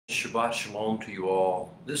Shabbat Shalom to you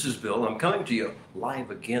all. This is Bill. I'm coming to you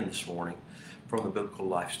live again this morning from the Biblical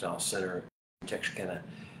Lifestyle Center in Texarkana,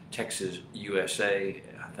 Texas, USA.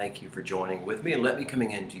 Thank you for joining with me and let me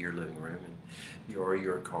coming into your living room or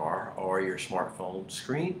your car or your smartphone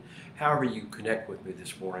screen. However you connect with me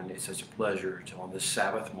this morning, it's such a pleasure to on this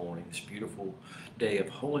Sabbath morning, this beautiful day of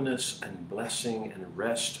holiness and blessing and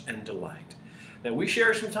rest and delight, that we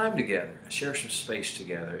share some time together, share some space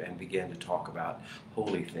together, and begin to talk about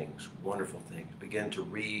holy things, wonderful things, begin to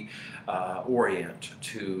reorient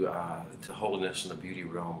to holiness and the beauty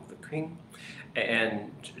realm of the King,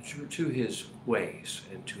 and to his ways,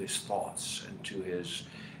 and to his thoughts, and to his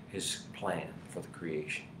plan for the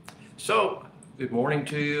creation. So, good morning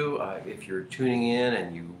to you. If you're tuning in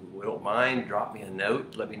and you don't mind, drop me a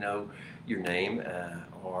note. Let me know your name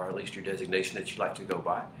or at least your designation that you'd like to go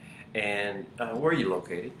by, and where you're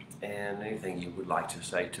located, and anything you would like to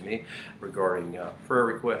say to me regarding prayer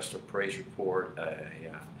request, a praise report,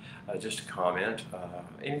 just a comment,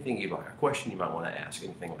 anything you'd like, a question you might want to ask,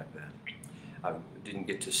 anything like that. I didn't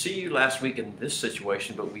get to see you last week in this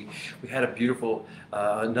situation, but we had a beautiful,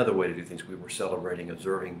 another way to do things. We were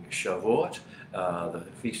observing Shavuot, the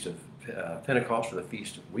Feast of Pentecost, or the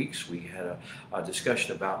Feast of Weeks. We had a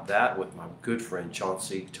discussion about that with my good friend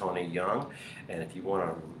Chauncey Tony Young, and if you want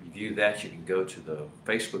to review that, you can go to the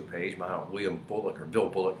Facebook page, my Bill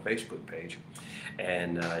Bullock Facebook page,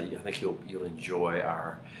 and I think you'll enjoy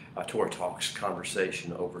our Torah Talks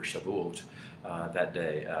conversation over Shavuot. That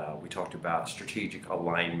day we talked about strategic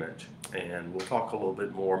alignment, and we'll talk a little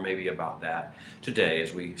bit more maybe about that today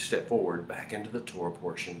as we step forward back into the Torah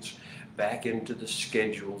portions, back into the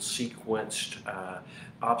scheduled, sequenced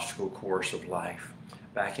obstacle course of life,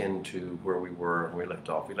 back into where we were when we left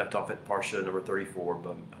off. We left off at Parsha number 34,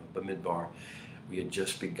 Bamidbar. We had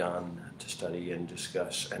just begun to study and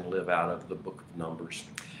discuss and live out of the book of Numbers.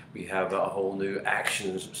 We have a whole new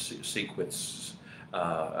actions sequence.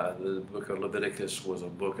 The book of Leviticus was a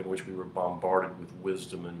book in which we were bombarded with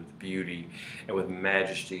wisdom and with beauty and with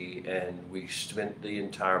majesty, and we spent the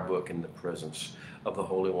entire book in the presence of the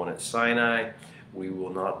Holy One at Sinai. We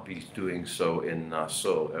will not be doing so in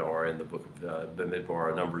Naso or in the book of Bamidbar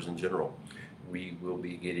or Numbers in general. We will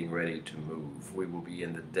be getting ready to move. We will be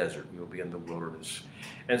in the desert. We will be in the wilderness.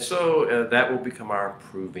 And so that will become our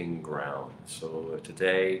proving ground. So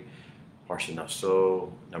today, Parsha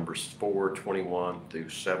Naso, Numbers 4:21 through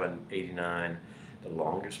 7:89, the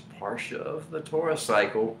longest Parsha of the Torah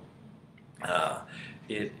cycle.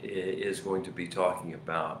 It is going to be talking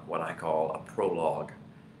about what I call a prologue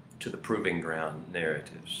to the proving ground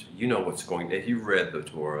narratives. You know what's going, if you've read the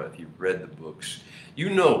Torah, if you've read the books, you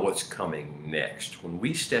know what's coming next. When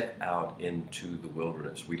we step out into the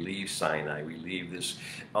wilderness, we leave Sinai, we leave this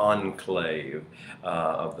enclave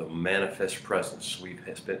of the manifest presence. We've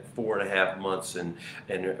spent 4.5 months in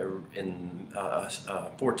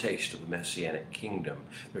foretaste of the Messianic kingdom.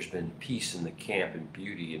 There's been peace in the camp, and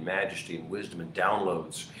beauty and majesty and wisdom and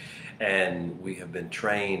downloads. And we have been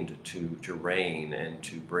trained to reign and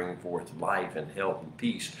to bring forth life and health and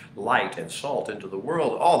peace, light and salt into the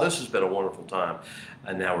world. Oh, this has been a wonderful time.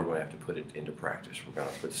 And now we're going to have to put it into practice. We're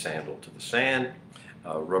going to put sandal to the sand,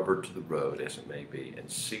 rubber to the road, as it may be, and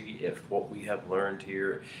see if what we have learned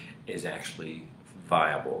here is actually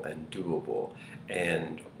viable and doable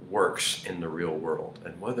and works in the real world,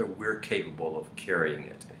 and whether we're capable of carrying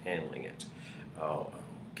it and handling it.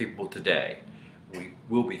 Capable today. We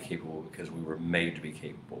will be capable because we were made to be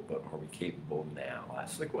capable, but are we capable now?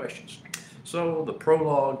 That's the questions. So the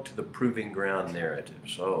prologue to the proving ground narrative.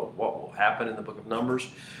 So what will happen in the book of Numbers?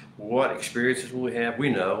 What experiences will we have? We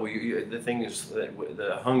know. The thing is that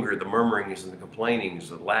the hunger, the murmurings, and the complainings,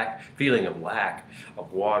 the feeling of lack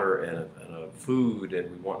of water and of food,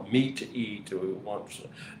 and we want meat to eat. We want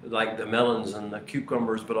like the melons and the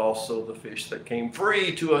cucumbers, but also the fish that came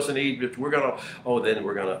free to us in Egypt. Then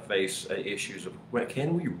we're gonna face issues of, well,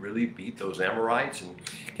 can we really beat those Amorites, and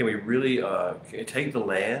can we really take the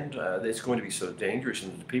land? It's going to be so dangerous,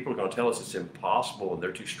 and people are going to tell us it's impossible, and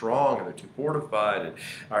they're too strong, and they're too fortified, and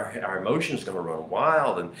our emotions are going to run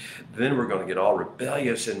wild, and then we're going to get all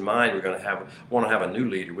rebellious in mind. We're going to want to have a new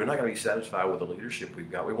leader. We're not going to be satisfied with the leadership we've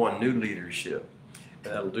got. We want new leadership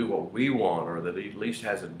that'll do what we want, or that at least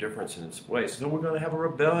has a difference in its ways. So we're going to have a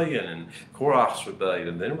rebellion, and Korach's rebellion,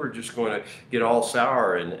 and then we're just going to get all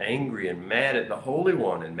sour and angry and mad at the Holy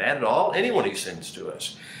One, and mad at anyone he sends to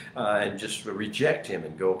us, and just reject him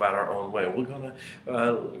and go about our own way. We're going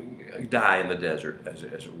to die in the desert, as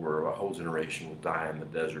it were. A whole generation will die in the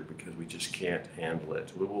desert because we just can't handle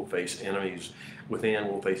it. We will face enemies within,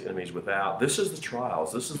 we'll face enemies without. This is the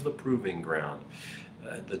trials. This is the proving ground.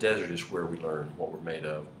 The desert is where we learn what we're made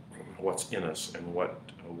of. what's in us and what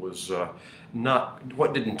was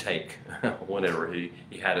what didn't take whenever he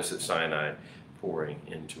had us at Sinai pouring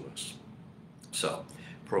into us. So,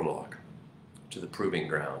 prologue to the proving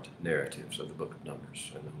ground narratives of the book of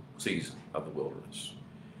Numbers and the season of the wilderness.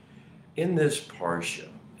 In this parsha,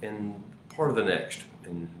 in part of the next,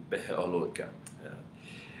 in Be'alotka,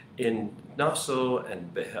 in Naso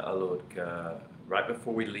and Be'alotka, right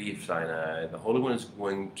before we leave Sinai, the Holy One is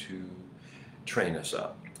going to train us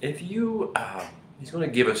up. He's going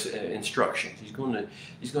to give us instructions. He's going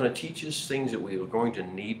to teach us things that we are going to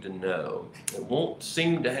need to know. It won't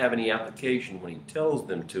seem to have any application when he tells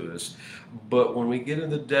them to us, but when we get in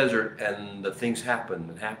the desert and the things happen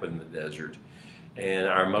that happen in the desert, and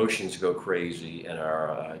our emotions go crazy, and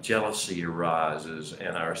our jealousy arises,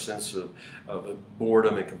 and our sense of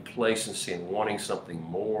boredom and complacency and wanting something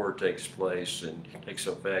more takes place and takes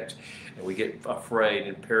effect, and we get afraid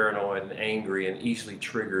and paranoid and angry and easily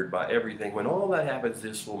triggered by everything. When all that happens,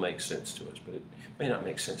 this will make sense to us, but it may not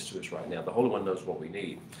make sense to us right now. The Holy One knows what we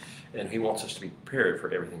need, and he wants us to be prepared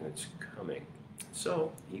for everything that's coming.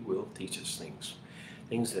 So he will teach us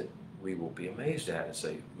things that we will be amazed at and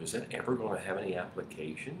say, was that ever going to have any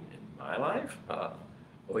application in my life?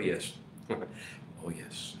 Oh yes. Oh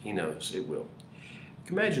yes, he knows it will.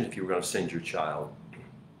 Imagine if you were going to send your child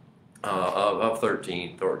of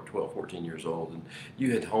 13, 12, 14 years old, and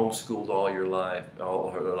you had homeschooled all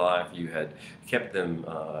her life, you had kept them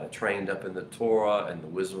trained up in the Torah and the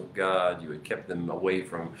wisdom of God, you had kept them away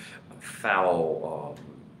from foul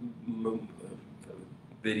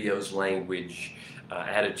videos, language,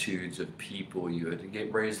 attitudes of people. You had to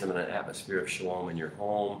raise them in an atmosphere of shalom in your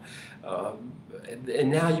home. And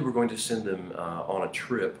now you were going to send them on a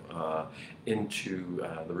trip into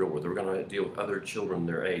the real world. They were going to deal with other children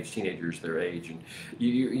their age, teenagers their age, and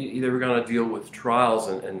they were going to deal with trials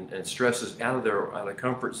and stresses out of their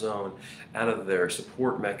comfort zone, out of their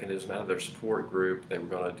support mechanism, out of their support group. They were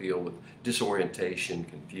going to deal with disorientation,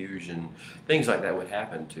 confusion, things like that would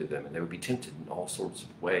happen to them, and they would be tempted in all sorts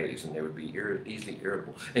of ways, and they would be easily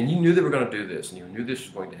irritable. And you knew they were going to do this, and you knew this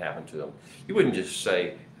was going to happen to them. You wouldn't just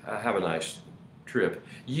say, have a nice trip.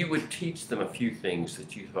 You would teach them a few things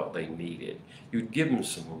that you thought they needed. You'd give them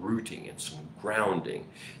some rooting and some grounding.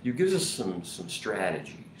 You give us some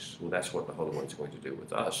strategies. Well, that's what the Holy One's going to do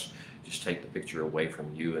with us. Just take the picture away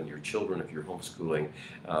from you and your children if you're homeschooling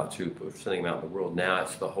to sending them out in the world. Now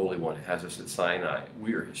it's the Holy One who has us at Sinai.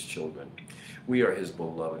 We are his children. We are his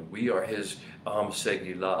beloved. We are his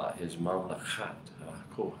Segilah, his Mamlachat,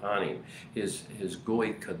 Kohanim, his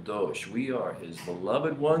Goy Kadosh. We are his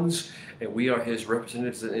beloved ones, and we are his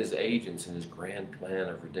representatives and his agents in his grand plan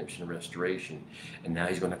of redemption and restoration. And now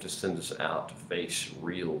he's going to have to send us out to face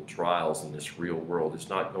real trials in this real world. It's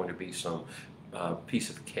not going to be some piece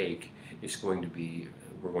of cake. It's going to be,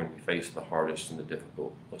 we're going to be faced with the hardest and the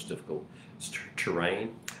most difficult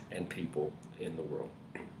terrain and people in the world.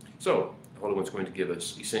 So the Holy One's going to give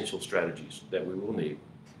us essential strategies that we will need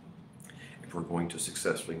if we're going to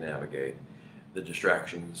successfully navigate the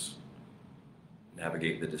distractions,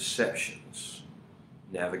 navigate the deceptions,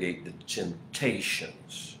 navigate the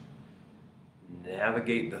temptations,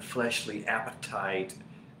 navigate the fleshly appetite,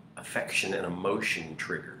 affection, and emotion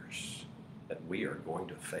triggers that we are going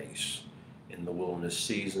to face in the wilderness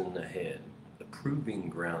season ahead. The proving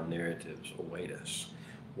ground narratives await us.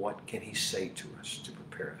 What can he say to us to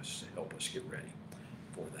prepare us, to help us get ready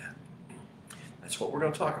for that? That's what we're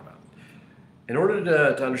going to talk about. In order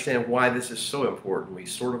to understand why this is so important, we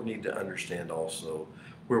sort of need to understand also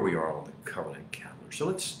where we are on the covenant calendar. So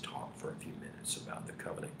let's talk for a few minutes about the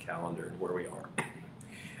covenant calendar and where we are.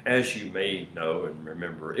 As you may know and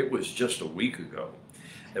remember, it was just a week ago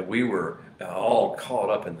that we were all caught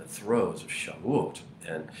up in the throes of Shavuot,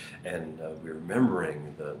 and we're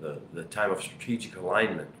remembering the time of strategic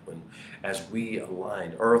alignment when, as we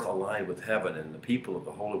aligned, earth aligned with heaven, and the people of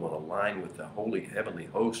the Holy One aligned with the holy heavenly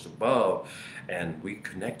host above, and we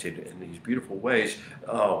connected in these beautiful ways.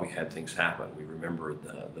 We had things happen. We remembered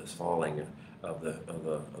the falling of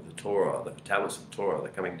the Torah, the tablets of Torah, the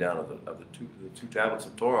coming down of the two tablets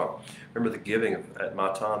of Torah. Remember the giving at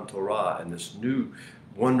Matan Torah, and this new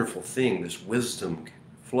wonderful thing, this wisdom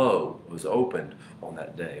flow was opened on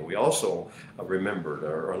that day. And we also remembered,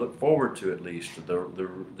 or look forward to at least, the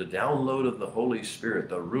download of the Holy Spirit,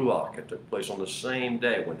 the Ruach. It took place on the same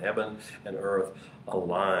day when heaven and earth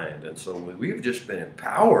aligned. And so we've just been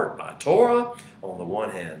empowered by Torah on the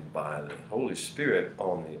one hand, by the Holy Spirit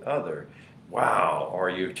on the other. Wow, are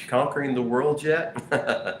you conquering the world yet?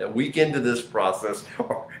 A week into this process,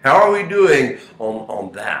 how are we doing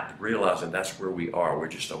on that? Realizing that's where we are. We're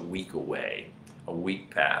just a week away, a week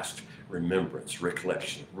past remembrance,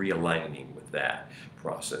 recollection, realigning with that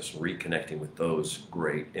process, reconnecting with those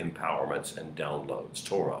great empowerments and downloads,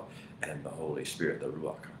 Torah and the Holy Spirit, the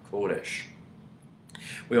Ruach HaKodesh.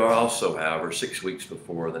 We are also, however, 6 weeks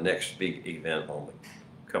before the next big event on the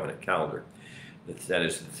covenant calendar. That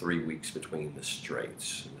is the 3 weeks between the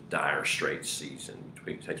straits, the dire straits season.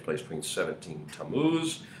 It takes place between 17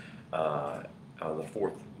 Tammuz on the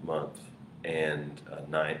 4th month and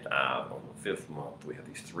 9th Av on the 5th month. We have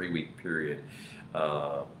these 3-week period.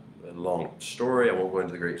 A long story. I won't go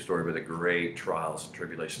into the great story, but the great trials and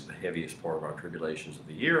tribulations, the heaviest part of our tribulations of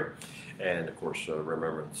the year, and of course,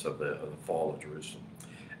 remembrance of the fall of Jerusalem.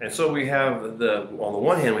 And so we have on the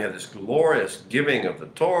one hand, we have this glorious giving of the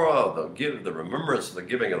Torah, the remembrance of the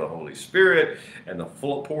giving of the Holy Spirit, and the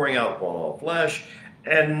full pouring out upon all flesh.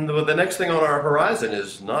 And the next thing on our horizon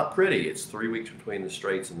is not pretty. It's 3 weeks between the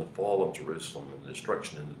straits and the fall of Jerusalem, and the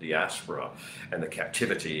destruction and the diaspora, and the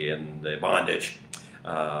captivity and the bondage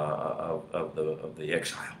of the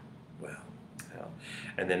exile. Well,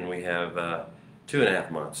 and then we have 2.5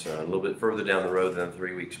 months, a little bit further down the road than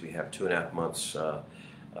 3 weeks. We have 2.5 months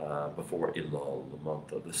before Elul,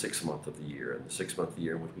 the 6th month of the year, and the 6th month of the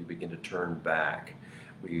year in which we begin to turn back.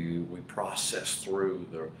 We process through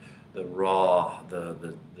the raw,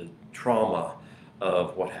 the trauma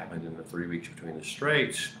of what happened in the 3 weeks between the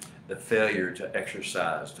straits, the failure to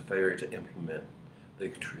exercise, the failure to implement the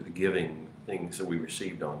giving things that we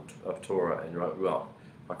received of Torah and Ruach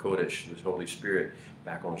HaKodesh, the Holy Spirit,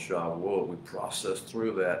 back on Shavuot. We process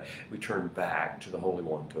through that. We turn back to the Holy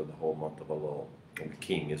One, to the whole month of Elul. And the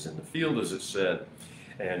King is in the field, as it said,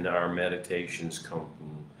 and our meditations come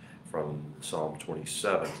from Psalm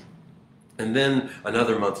 27. And then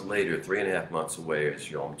another month later, 3.5 months away, is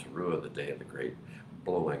Yom Teruah, the day of the great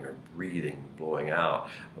blowing or breathing, blowing out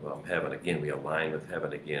of heaven again. We align with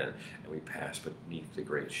heaven again, and we pass beneath the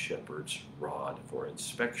great shepherd's rod for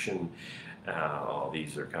inspection. All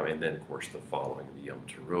these are coming. And then, of course, the following, the Yom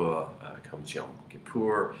Teruah, comes Yom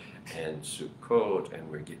Kippur and Sukkot, and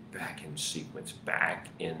we get back in sequence, back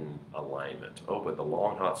in alignment. Oh, but the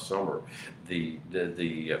long, hot summer, the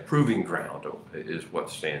proving ground is what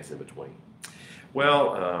stands in between.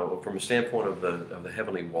 Well, from a standpoint of the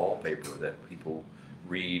heavenly wallpaper that people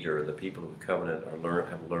read, or the people of the covenant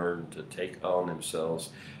have learned to take on themselves,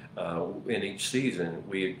 in each season,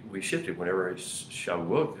 we shifted. Whenever it's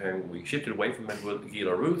Shavuot, and we shifted away from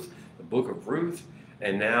Megillah Ruth, the book of Ruth,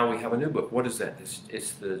 and now we have a new book. What is that?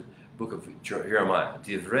 It's the book of Jeremiah,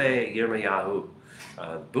 Divrei Yirmiyahu.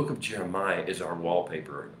 The book of Jeremiah is our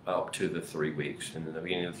wallpaper up to the 3 weeks. And in the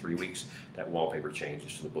beginning of the 3 weeks, that wallpaper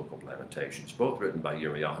changes to the book of Lamentations, both written by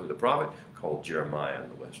Yirmiyahu the prophet, called Jeremiah in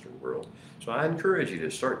the Western world. So I encourage you to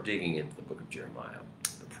start digging into the book of Jeremiah,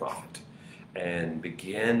 the prophet, and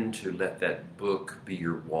begin to let that book be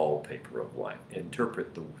your wallpaper of life.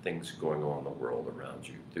 Interpret the things going on in the world around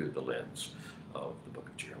you through the lens of the book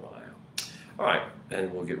of Jeremiah. All right,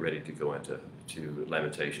 and we'll get ready to go into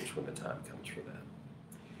Lamentations when the time comes for that.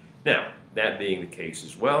 Now, that being the case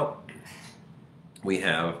as well, we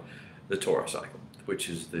have the Torah cycle, which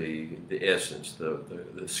is the essence,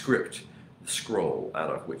 the script, the scroll out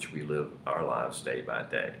of which we live our lives day by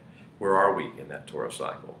day. Where are we in that Torah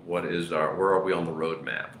cycle? Where are we on the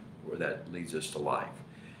roadmap where that leads us to life?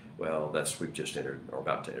 Well, we've just entered, or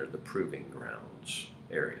about to enter, the proving grounds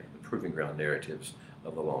area, the proving ground narratives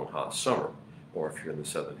of the long, hot summer, or if you're in the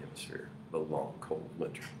southern hemisphere, the long, cold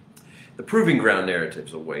winter. The proving ground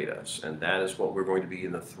narratives await us, and that is what we're going to be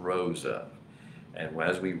in the throes of. And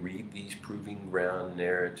as we read these proving ground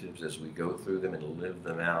narratives, as we go through them and live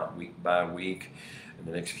them out week by week, in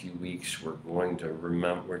the next few weeks, we're going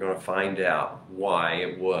to find out why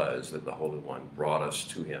it was that the Holy One brought us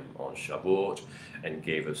to Him on Shavuot and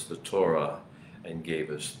gave us the Torah and gave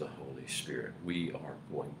us the Holy Spirit. We are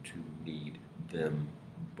going to need them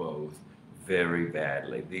both very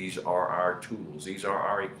badly. These are our tools. These are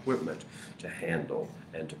our equipment to handle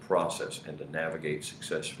and to process and to navigate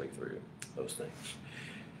successfully through those things.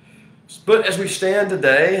 But as we stand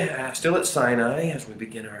today, still at Sinai, as we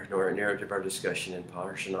begin our narrative, our discussion in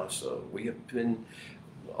Parashat Naso, we have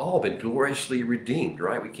all been gloriously redeemed,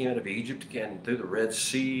 right? We came out of Egypt and through the Red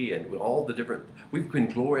Sea, and we've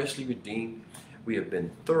been gloriously redeemed. We have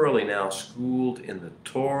been thoroughly now schooled in the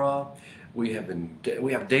Torah. We have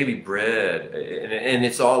daily bread, and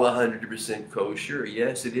it's all 100% kosher.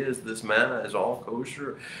 Yes, it is. This manna is all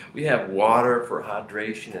kosher. We have water for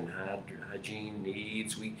hydration and hygiene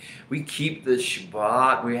needs. We keep the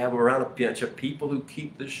Shabbat. We have around a bunch of people who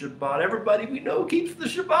keep the Shabbat. Everybody we know keeps the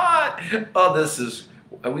Shabbat.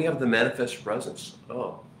 We have the manifest presence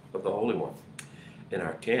of the Holy One. in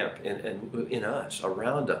our camp, and in us,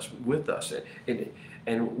 around us, with us,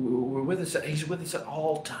 and we're with us. He's with us at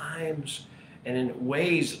all times, and in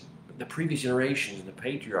ways the previous generations and the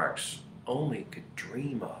patriarchs only could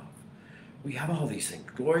dream of. We have all these things: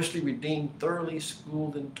 gloriously redeemed, thoroughly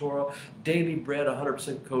schooled in Torah, daily bread,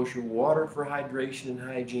 100% kosher, water for hydration and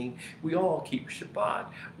hygiene. We all keep Shabbat.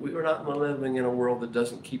 We are not living in a world that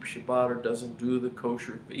doesn't keep Shabbat or doesn't do the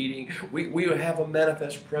kosher eating. We have a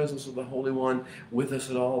manifest presence of the Holy One with us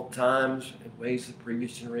at all times in ways the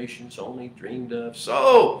previous generations only dreamed of.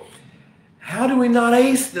 So, how do we not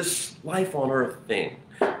ace this life on earth thing?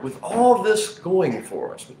 With all this going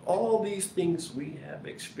for us, with all these things we have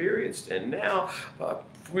experienced, and now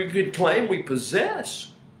we could claim we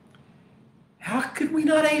possess, how could we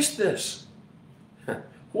not ace this?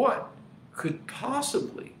 What could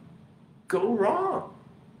possibly go wrong?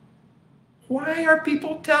 Why are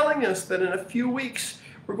people telling us that in a few weeks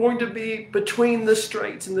we're going to be between the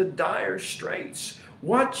straits and the dire straits,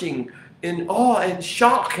 watching in awe and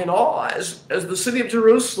shock and awe as the city of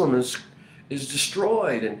Jerusalem is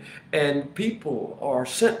destroyed, and people are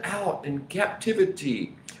sent out in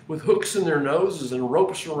captivity with hooks in their noses and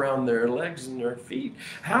ropes around their legs and their feet?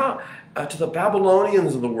 How to the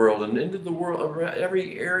Babylonians of the world and into the world,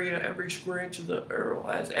 every area, every square inch of the earth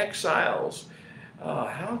as exiles.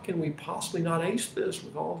 How can we possibly not ace this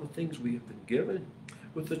with all the things we have been given,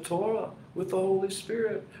 with the Torah, with the Holy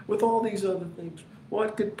Spirit, with all these other things?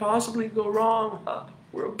 What could possibly go wrong?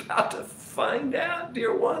 We're about to find out,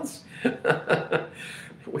 dear ones.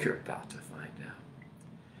 We're about to find out.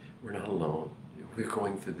 We're not alone. We're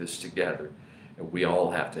going through this together. And we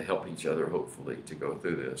all have to help each other, hopefully, to go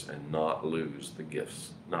through this and not lose the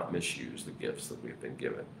gifts, not misuse the gifts that we've been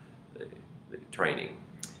given, the training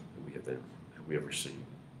that we have received.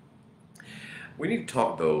 We need to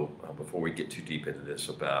talk, though, before we get too deep into this,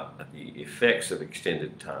 about the effects of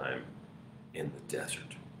extended time in the desert.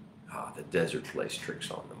 The desert plays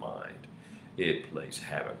tricks on the mind. It plays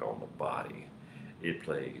havoc on the body. It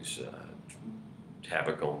plays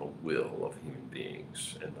havoc on the will of human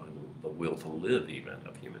beings and on the will to live even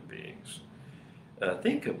of human beings.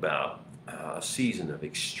 Think about a season of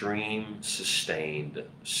extreme, sustained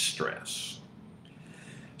stress.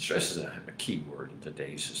 Stress is a key word in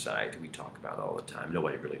today's society. We talk about it all the time.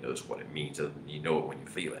 Nobody really knows what it means other than you know it when you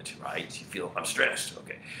feel it, right? You feel, I'm stressed.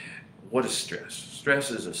 Okay. What is stress?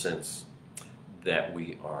 Stress is a sense that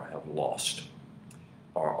we have lost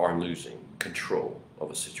or are losing control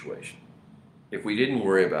of a situation. If we didn't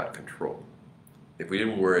worry about control, if we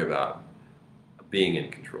didn't worry about being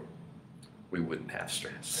in control, we wouldn't have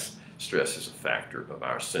stress. Stress is a factor of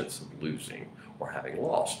our sense of losing or having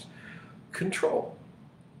lost control.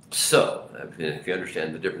 So, if you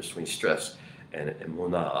understand the difference between stress and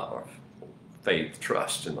emunah, or faith,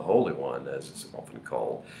 trust in the Holy One, as it's often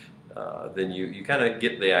called, then you kind of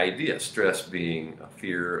get the idea. Stress being a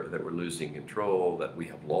fear that we're losing control, that we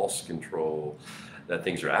have lost control, that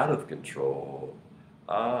things are out of control.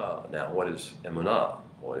 Now what is emunah?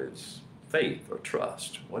 What is faith or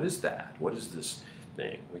trust? What is that? What is this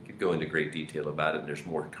thing? We could go into great detail about it, and there's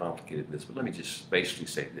more complicated than this, but let me just basically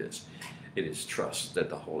say this. It is trust that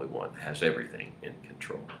the Holy One has everything in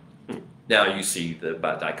control. Now you see the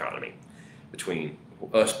dichotomy between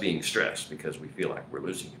us being stressed because we feel like we're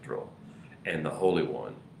losing control, and the Holy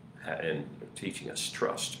One and teaching us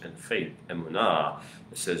trust and faith, emunah,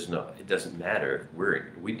 that says no, it doesn't matter.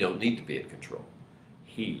 We don't need to be in control.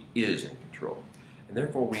 He is in control, and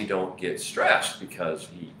therefore we don't get stressed because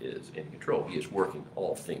He is in control. He is working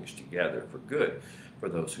all things together for good for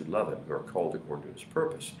those who love Him, who are called according to His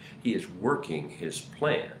purpose. He is working His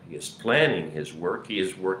plan. He is planning His work. He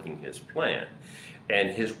is working His plan. And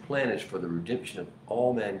His plan is for the redemption of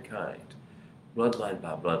all mankind, bloodline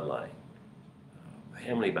by bloodline,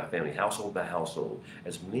 family by family, household by household,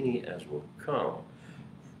 as many as will come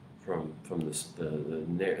from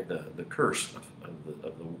the curse of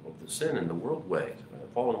the sin and the world way,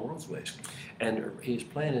 fallen world's ways. And His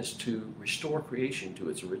plan is to restore creation to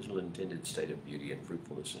its original intended state of beauty and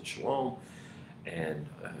fruitfulness and shalom and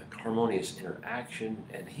harmonious interaction.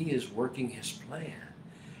 And He is working His plan.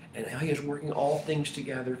 And He is working all things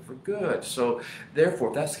together for good. So, therefore,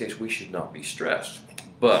 if that's the case, we should not be stressed.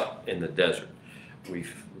 But in the desert, we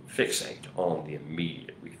fixate on the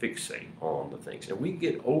immediate. We fixate on the things. And we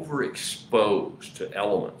get overexposed to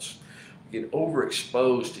elements. We get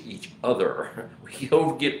overexposed to each other. We get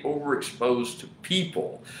overexposed to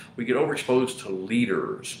people. We get overexposed to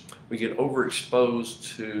leaders. We get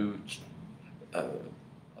overexposed to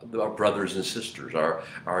our brothers and sisters,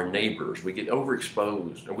 our neighbors. We get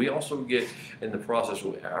overexposed, and we also get, in the process,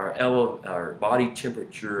 our body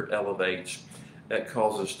temperature elevates, that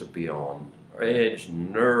cause us to be on edge,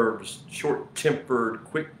 nerves, short-tempered,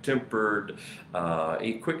 quick-tempered,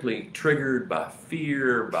 quickly triggered by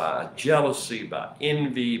fear, by jealousy, by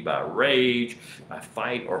envy, by rage, by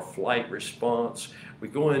fight or flight response. We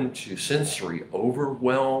go into sensory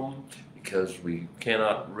overwhelm because we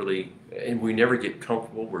cannot really, and we never get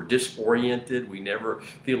comfortable. We're disoriented. We never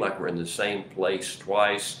feel like we're in the same place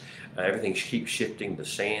twice. Everything keeps shifting. The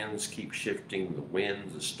sands keep shifting. The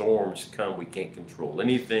winds, the storms come. We can't control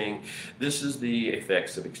anything. This is the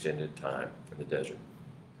effects of extended time in the desert.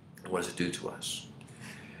 What does it do to us?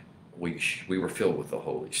 We were filled with the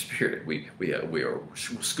Holy Spirit. We are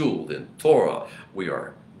schooled in Torah. We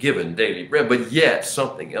are given daily bread, but yet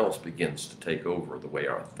something else begins to take over the way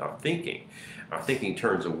our thinking. Our thinking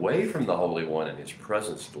turns away from the Holy One and His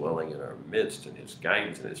presence dwelling in our midst and His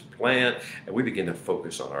guidance and His plan, and we begin to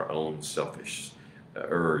focus on our own selfish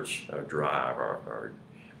urge, our drive, our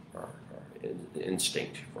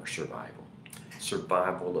instinct for survival.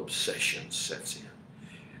 Survival obsession sets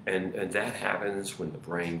in. And that happens when the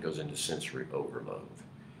brain goes into sensory overload.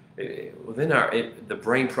 The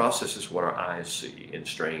brain processes what our eyes see in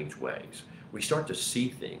strange ways. We start to see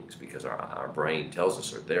things because our brain tells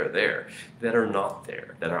us they're there, that are not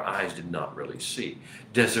there, that our eyes did not really see.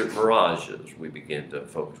 Desert mirages, we begin to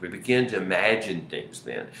focus. We begin to imagine things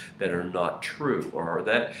then that are not true, or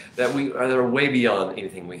that are way beyond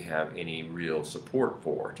anything we have any real support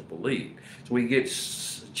for to believe. So we get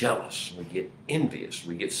jealous, we get envious,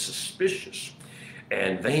 we get suspicious.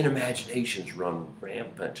 And vain imaginations run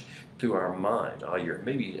rampant through our mind.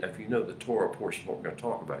 Maybe if you know the Torah portion of what we're going to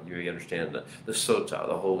talk about, you understand the sotah,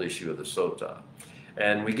 the whole issue of the sotah.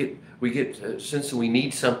 And we get since we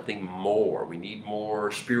need something more. We need more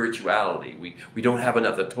spirituality. We don't have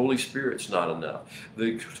enough. The Holy Spirit's not enough.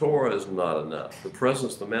 The Torah is not enough. The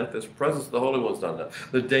presence, the manifest presence of the Holy One's not enough.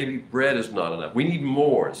 The daily bread is not enough. We need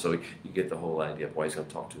more. And so you get the whole idea of why he's going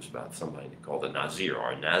to talk to us about somebody called the Nazir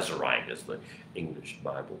or Nazarite, as the English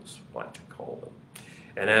Bibles like to call them.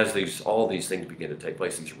 And as all these things begin to take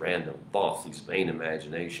place, these random thoughts, these vain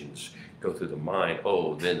imaginations go through the mind,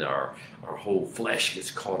 then our whole flesh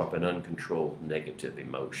gets caught up in uncontrolled negative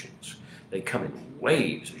emotions. They come in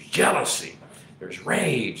waves. There's jealousy, there's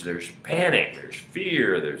rage, there's panic, there's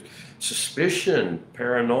fear, there's suspicion,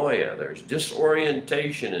 paranoia, there's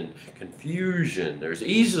disorientation and confusion, there's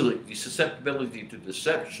susceptibility to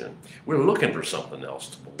deception. We're looking for something else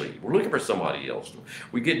to believe. We're looking for somebody else.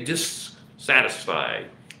 We get dissatisfied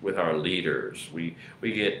with our leaders. We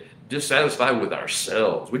get dissatisfied with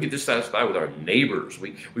ourselves. We get dissatisfied with our neighbors.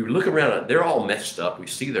 We look around and they're all messed up. We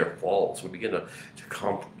see their faults. We begin to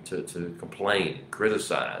complain and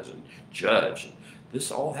criticize and judge. And this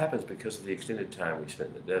all happens because of the extended time we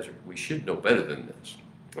spent in the desert. We should know better than this.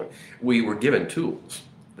 We were given tools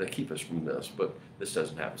that keep us from this, but this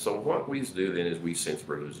doesn't happen. So what we do then is we sense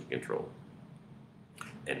we're losing control.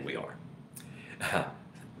 And we are.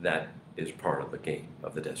 That is part of the game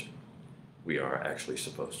of the desert. We are actually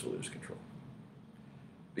supposed to lose control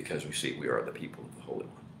because we see we are the people of the Holy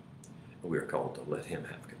One. And we are called to let Him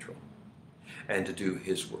have control and to do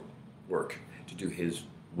His work, to do His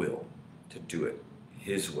will, to do it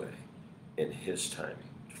His way in His timing,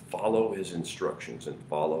 to follow His instructions and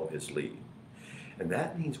follow His lead. And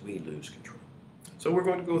that means we lose control. So we're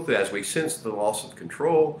going to go through, as we sense the loss of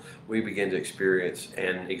control, we begin to experience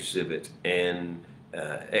and exhibit and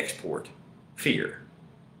export fear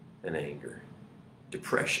and anger,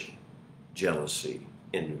 depression, jealousy,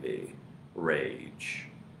 envy, rage,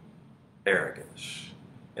 arrogance.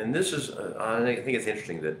 And this is, I think it's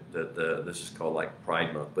interesting that this is called like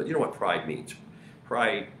Pride Month, but you know what pride means?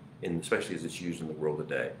 Pride, especially as it's used in the world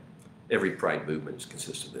today, every pride movement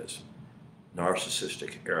consists of this.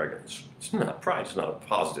 Narcissistic arrogance. Pride is not a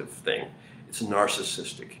positive thing. It's a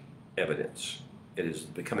narcissistic evidence. It is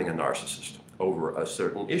becoming a narcissist over a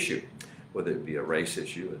certain issue, whether it be a race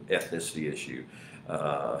issue, an ethnicity issue,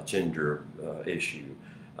 gender issue,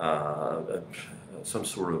 some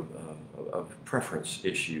sort of preference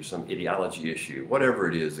issue, some ideology issue, whatever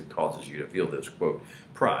it is that causes you to feel this, quote,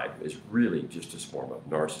 pride is really just a form of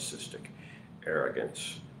narcissistic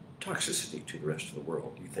arrogance, toxicity to the rest of the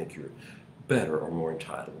world. You think you're better or more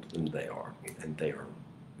entitled than they are, and they are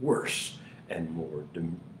worse and more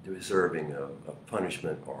deserving of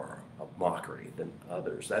punishment or of mockery than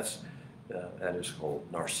others. That is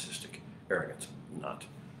called narcissistic arrogance, not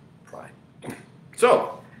pride.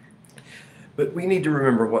 But we need to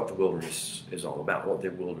remember what the wilderness is all about, what the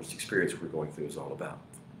wilderness experience we're going through is all about.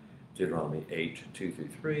 Deuteronomy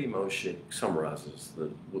 8:2-3, Moshe summarizes the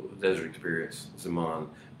desert experience, Zaman,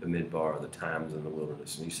 the Midbar, the times in the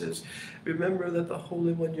wilderness. And he says, remember that the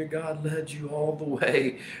Holy One, your God, led you all the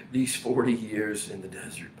way these 40 years in the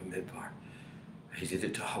desert, the Midbar. He did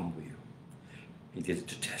it to humble you. He did it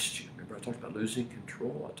to test you. Remember, I talked about losing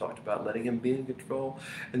control. I talked about letting him be in control.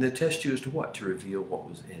 And the test you is to what? To reveal what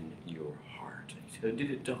was in your heart. He did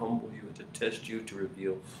it to humble you and to test you, to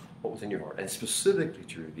reveal what was in your heart. And specifically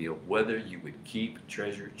to reveal whether you would keep,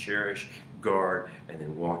 treasure, cherish, guard, and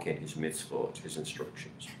then walk in his mitzvot, his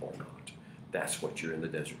instructions, or not. That's what you're in the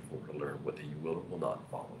desert for, to learn whether you will or will not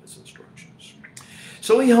follow his instructions.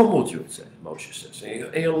 So he humbled you, it said, Moshe says.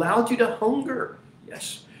 And he allowed you to hunger.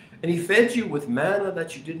 Yes. And he fed you with manna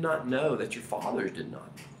that you did not know, that your fathers did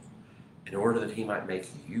not know, in order that he might make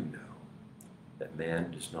you know that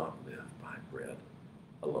man does not live by bread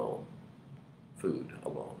alone, food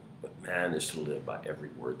alone, but man is to live by every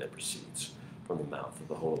word that proceeds from the mouth of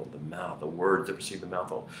the Holy One. The words that proceed from the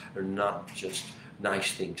mouth are not just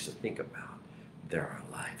nice things to think about. They're our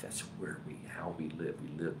life. That's how we live.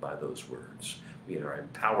 We live by those words. We are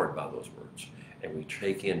empowered by those words. And we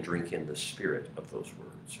drink in the spirit of those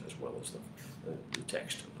words, as well as the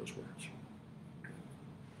text of those words.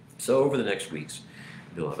 So over the next weeks,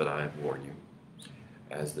 beloved, I warn you,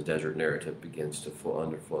 as the desert narrative begins to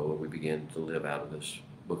underflow and we begin to live out of this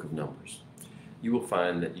book of Numbers, you will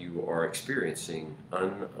find that you are experiencing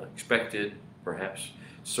unexpected, perhaps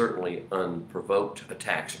certainly unprovoked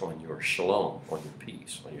attacks on your shalom, on your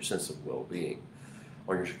peace, on your sense of well-being,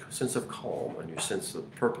 on your sense of calm, on your sense of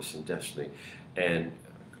purpose and destiny, and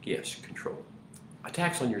yes, control.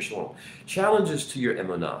 Attacks on your shalom. Challenges to your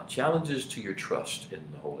emunah, challenges to your trust in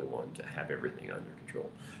the Holy One to have everything under control.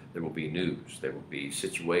 There will be news, there will be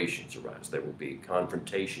situations arise, there will be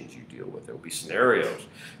confrontations you deal with, there will be scenarios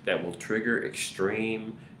that will trigger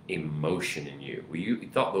extreme emotion in you. You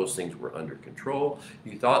thought those things were under control,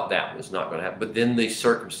 you thought that was not going to happen, but then the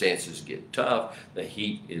circumstances get tough, the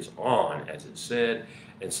heat is on, as it said,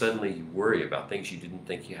 and suddenly you worry about things you didn't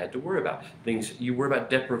think you had to worry about. Things you worry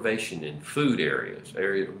about deprivation in food areas.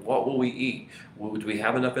 What will we eat? Do we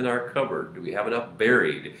have enough in our cupboard? Do we have enough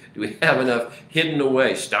buried? Do we have enough hidden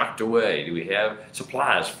away, stocked away? Do we have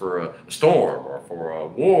supplies for a storm or for a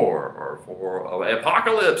war or for an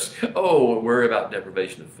apocalypse? Oh, worry about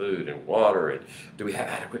deprivation of food and water. And do we have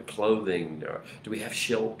adequate clothing? Do we have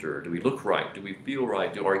shelter? Do we look right? Do we feel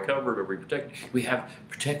right? Are we covered? Are we protected? Do we have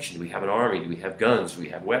protection? Do we have an army? Do we have guns? Do we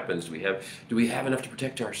have weapons? Do we have enough to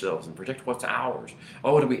protect ourselves and protect what's ours?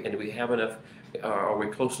 Oh, do we have enough? Are we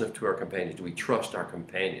close enough to our companions? Do we trust our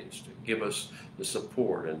companions to give us the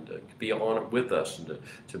support and to be on it with us and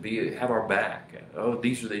to have our back? Oh,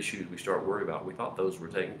 these are the issues we start worrying about. We thought those were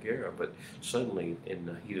taken care of, but suddenly in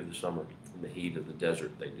the heat of the summer, in the heat of the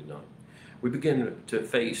desert, they did not. We begin to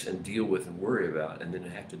face and deal with and worry about and then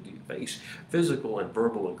have to face physical and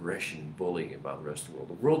verbal aggression and bullying by the rest of the world.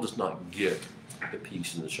 The world does not get the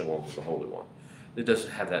peace and the shalom of the Holy One. It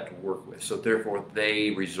doesn't have that to work with. So therefore,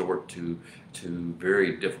 they resort to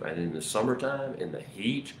very different. And in the summertime, in the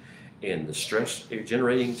heat, in the stress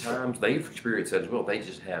generating times, they've experienced that as well. They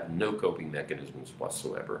just have no coping mechanisms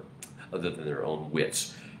whatsoever other than their own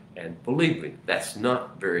wits. And believe me, that's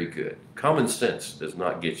not very good. Common sense does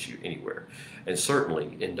not get you anywhere. And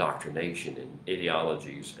certainly indoctrination and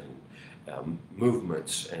ideologies and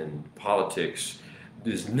movements and politics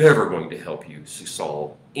is never going to help you to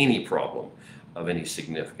solve any problem of any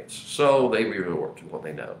significance. So they resort to what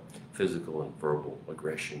they know, physical and verbal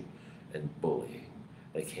aggression and bullying.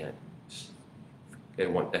 That's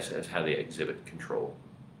how they exhibit control.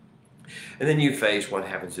 And then you face, what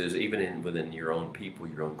happens is, even within your own people,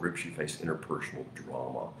 your own groups, you face interpersonal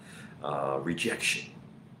drama. Rejection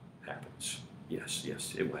happens. Yes,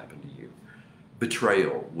 it will happen to you.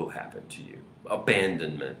 Betrayal will happen to you.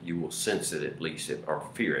 Abandonment, you will sense it at least, or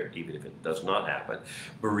fear it, even if it does not happen.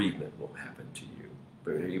 Bereavement will happen to you.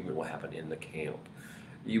 Bereavement will happen in the camp.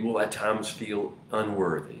 You will at times feel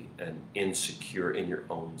unworthy and insecure in your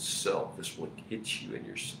own self. This will hit you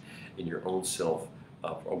in your own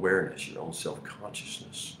self-awareness, your own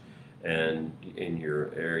self-consciousness, and in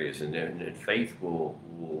your areas. And faith will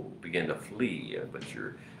begin to flee, but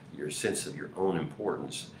your sense of your own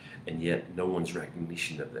importance, and yet no one's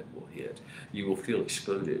recognition of that will hit. You will feel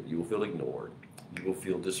excluded. You will feel ignored. You will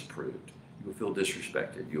feel disapproved. You will feel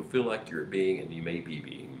disrespected. You'll feel like you're being, and you may be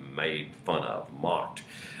being made fun of, mocked.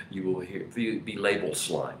 You will be label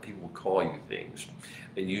slime. People will call you things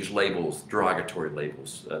and use labels, derogatory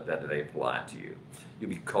labels that they apply to you. You'll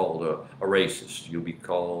be called a racist. You'll be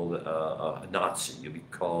called a Nazi. You'll be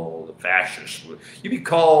called a fascist. You'll be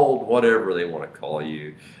called whatever they want to call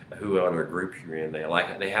you, whoever group you're in.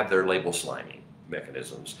 They have their label sliming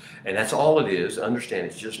mechanisms, and that's all it is. Understand,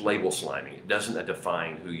 it's just label sliming. It doesn't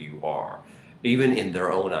define who you are. Even in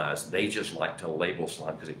their own eyes, they just like to label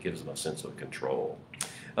slime because it gives them a sense of control.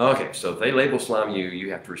 Okay, so if they label slime you,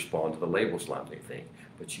 you have to respond to the label slime they think,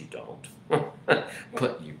 but you don't.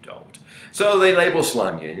 But you don't. So they label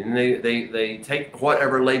slime you, and they take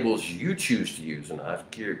whatever labels you choose to use, and I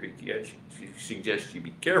suggest you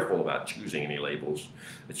be careful about choosing any labels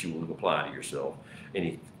that you will apply to yourself,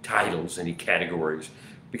 any titles, any categories,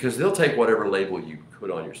 because they'll take whatever label you put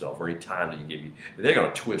on yourself or any title you give you, they're going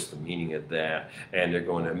to twist the meaning of that, and they're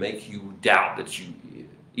going to make you doubt that you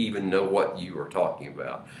even know what you are talking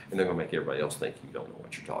about, and they're going to make everybody else think you don't know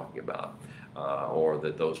what you're talking about, or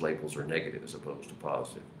that those labels are negative as opposed to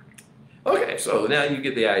positive. Okay, so now you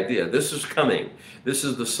get the idea. This is coming. This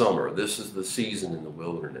is the summer. This is the season in the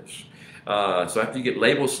wilderness. So after you get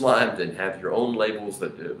label slimed and have your own labels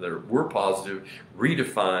that were positive,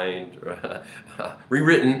 redefined,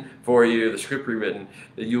 rewritten for you, the script rewritten,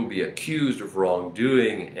 that you'll be accused of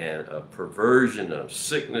wrongdoing and of perversion, of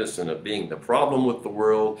sickness, and of being the problem with the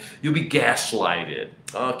world. You'll be gaslighted.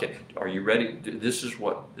 Okay, are you ready? This is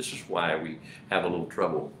why we have a little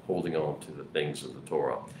trouble holding on to the things of the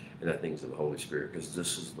Torah and the things of the Holy Spirit, because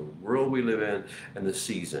this is the world we live in and the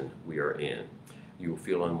season we are in. You will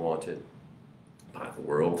feel unwanted by the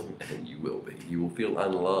world, and you will be. You will feel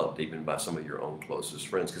unloved even by some of your own closest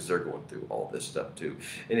friends, because they're going through all this stuff too.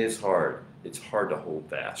 And it's hard. It's hard to hold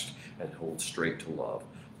fast and hold straight to love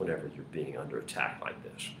whenever you're being under attack like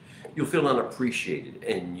this. You'll feel unappreciated,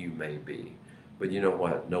 and you may be. But you know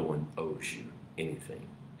what? No one owes you anything.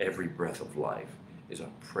 Every breath of life is a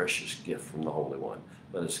precious gift from the Holy One.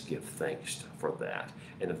 Let us give thanks for that.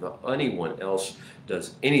 And if anyone else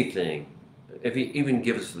does anything, if he even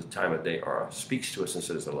gives us the time of day or speaks to us and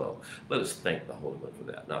says hello, let us thank the Holy One for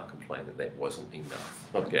that, not complain that that wasn't enough.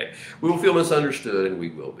 Okay, we will feel misunderstood, and we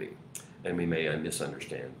will be. And we may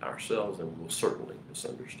misunderstand ourselves, and we will certainly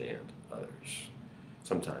misunderstand others.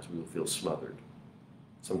 Sometimes we will feel smothered.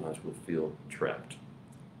 Sometimes we'll feel trapped.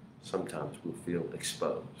 Sometimes we'll feel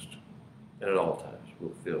exposed. And at all times,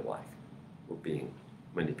 we'll feel like we're being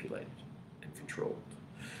manipulated and controlled.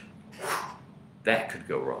 That could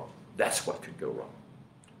go wrong. That's what could go wrong.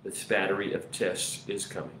 This battery of tests is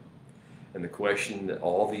coming. And the question that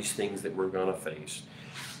all these things that we're going to face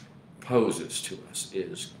poses to us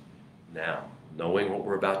is, now, knowing what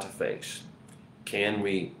we're about to face, can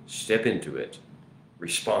we step into it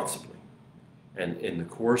responsibly? And in the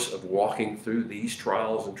course of walking through these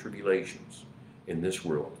trials and tribulations in this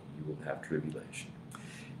world, you will have tribulation.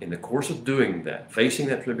 In the course of doing that, facing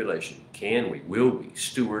that tribulation, will we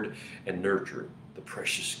steward and nurture the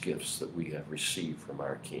precious gifts that we have received from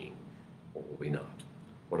our King, or will we not?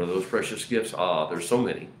 What are those precious gifts? There's so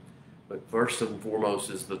many. But first and foremost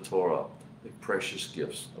is the Torah, the precious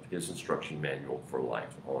gifts of His instruction manual for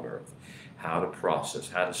life on earth. How to process,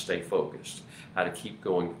 how to stay focused, how to keep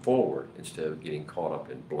going forward instead of getting caught up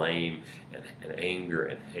in blame and anger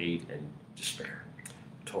and hate and despair.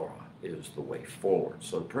 Torah is the way forward.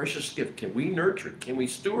 So the precious gift, can we nurture it? Can we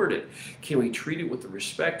steward it? Can we treat it with the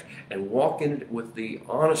respect and walk in it with the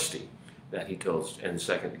honesty that He tells? And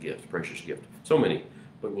second gift, precious gift. So many,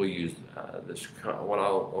 but we'll use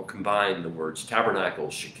I'll combine the words tabernacle,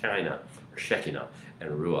 Shekinah, or Shekinah, and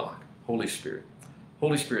Ruach, Holy Spirit.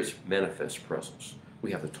 Holy Spirit's manifest presence.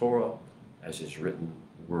 We have the Torah as His written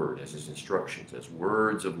word, as His instructions, as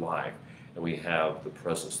words of life, and we have the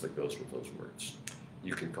presence that goes with those words.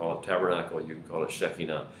 You can call it tabernacle, you can call it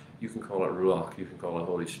Shekinah, you can call it Ruach, you can call it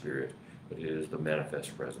Holy Spirit, but it is the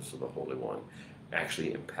manifest presence of the Holy One,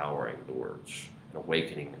 actually empowering the words, and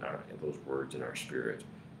awakening those words in our spirit,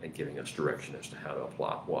 and giving us direction as to how to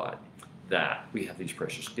apply what. That we have these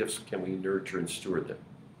precious gifts, can we nurture and steward them?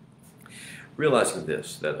 Realizing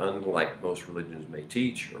this, that unlike most religions may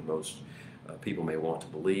teach, or most people may want to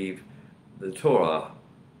believe, the Torah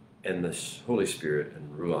and the Holy Spirit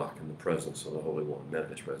and Ruach and the presence of the Holy One,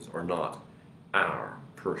 manifest presence, are not our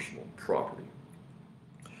personal property.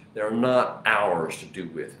 They are not ours to do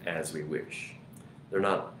with as we wish. They're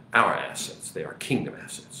not our assets. They are kingdom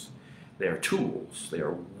assets. They are tools. They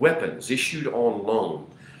are weapons issued on loan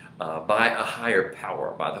by a higher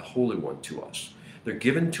power, by the Holy One to us. They're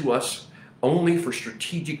given to us only for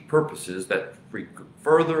strategic purposes that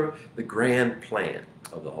further the grand plan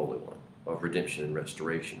of the Holy One of redemption and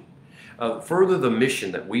restoration. Further the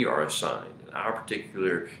mission that we are assigned, our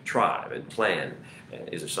particular tribe and clan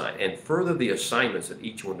is assigned, and further the assignments that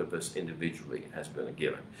each one of us individually has been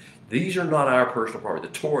given. These are not our personal property.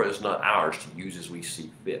 The Torah is not ours to use as we see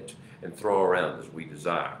fit and throw around as we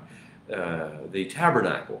desire. The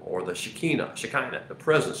tabernacle or the Shekinah, the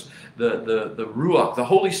presence, the Ruach, the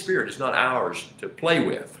Holy Spirit is not ours to play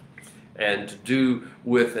with and to do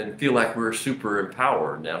with and feel like we're super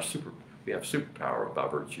empowered. Now, we have superpower by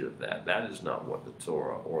virtue of that. That is not what the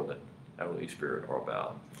Torah or the Holy Spirit are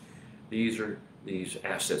about. These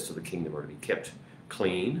assets of the kingdom are to be kept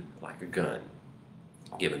clean like a gun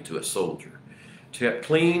given to a soldier. Kept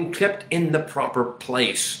clean, kept in the proper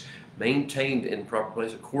place, maintained in proper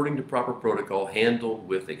place according to proper protocol, handled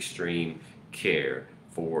with extreme care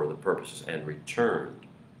for the purposes, and returned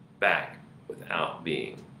back without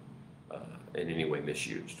being in any way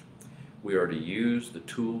misused. We are to use the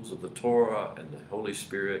tools of the Torah and the Holy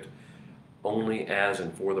Spirit only as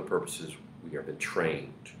and for the purposes we have been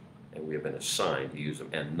trained and we have been assigned to use them,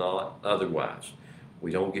 and not otherwise.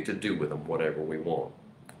 We don't get to do with them whatever we want.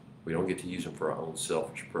 We don't get to use them for our own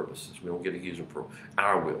selfish purposes. We don't get to use them for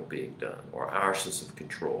our will being done or our sense of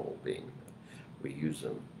control being done. We use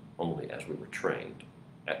them only as we were trained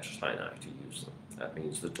at Sinai to use them. That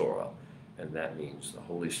means the Torah, and that means the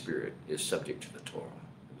Holy Spirit is subject to the Torah,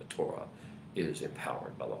 and the Torah is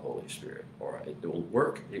empowered by the Holy Spirit. Or it won't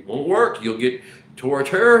work. It won't work. You'll get Torah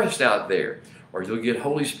terrorists out there, or you'll get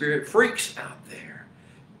Holy Spirit freaks out there.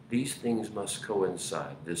 These things must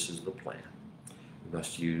coincide. This is the plan. We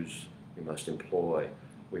must use, we must employ,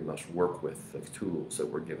 we must work with the tools that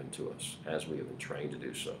were given to us as we have been trained to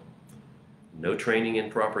do so. No training in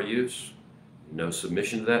proper use, no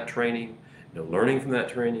submission to that training, no learning from that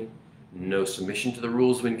training, no submission to the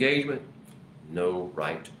rules of engagement, no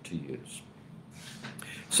right to use.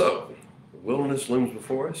 So, the wilderness looms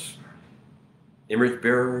before us. Image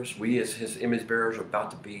bearers, we as his image bearers are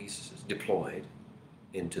about to be deployed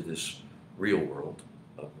into this real world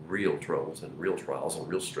of real troubles and real trials and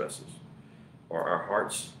real stresses. Are our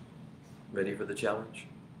hearts ready for the challenge?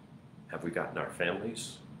 Have we gotten our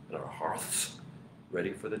families and our hearts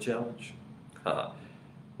ready for the challenge?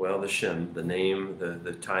 Well, the Shem, the name,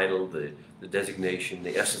 the title, the designation,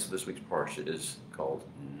 the essence of this week's parsha is called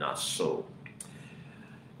Naso.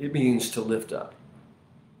 It means to lift up.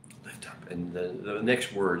 Lift up. And the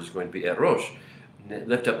next word is going to be erosh,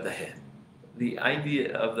 lift up the head. The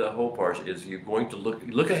idea of the whole parsha is you're going to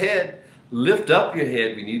look ahead, lift up your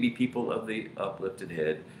head. We need to be people of the uplifted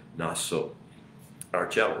head, Naso. Our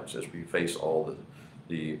challenge as we face all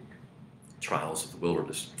the trials of the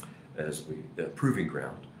wilderness, the proving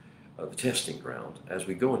ground, the testing ground. As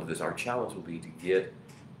we go into this, our challenge will be to get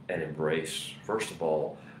and embrace, first of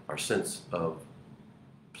all, our sense of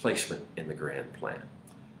placement in the grand plan.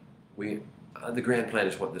 The grand plan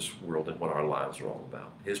is what this world and what our lives are all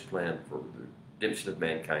about. His plan for the redemption of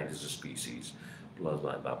mankind as a species,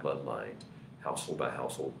 bloodline by bloodline, household by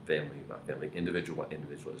household, family by family, individual by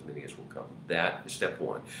individual, as many as will come. That is step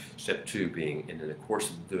one. Step two being, and in the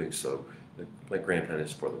course of doing so, the grand plan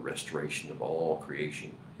is for the restoration of all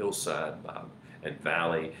creation, hillside and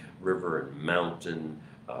valley, river and mountain,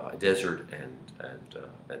 desert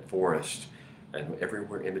and forest, and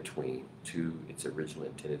everywhere in between to its original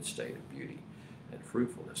intended state of beauty and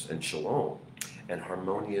fruitfulness and shalom and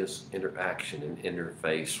harmonious interaction and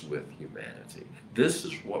interface with humanity. This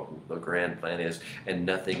is what the grand plan is, and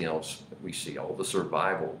nothing else that we see. All the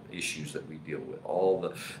survival issues that we deal with,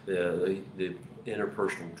 all the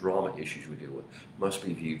interpersonal drama issues we deal with must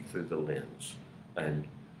be viewed through the lens and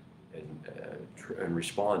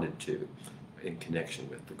responded to in connection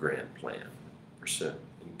with the grand plan,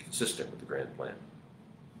 consistent with the grand plan.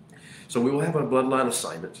 So we will have a bloodline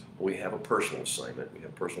assignment, we have a personal assignment, we have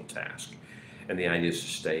a personal task, and the idea is to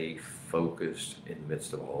stay focused in the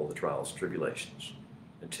midst of all the trials, tribulations,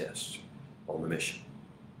 and tests on the mission,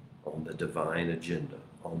 on the divine agenda,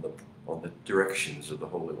 on the directions of the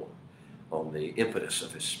Holy One, on the impetus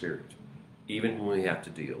of His Spirit, even when we have to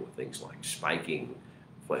deal with things like spiking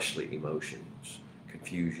fleshly emotions,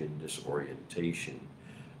 confusion, disorientation,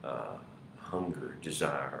 hunger,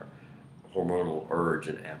 desire, hormonal urge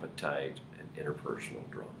and appetite, and interpersonal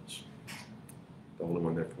dramas. The Holy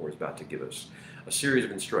One, therefore, is about to give us a series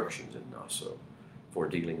of instructions in Naso for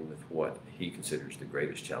dealing with what He considers the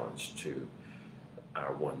greatest challenge to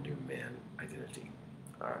our one new man identity,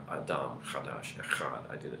 our Adam Chadash Echad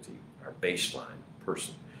identity, our baseline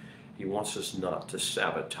person. He wants us not to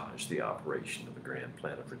sabotage the operation of the grand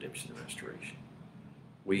plan of redemption and restoration.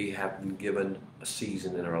 We have been given a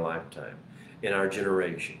season in our lifetime, in our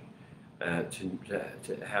generation,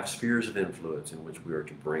 to have spheres of influence in which we are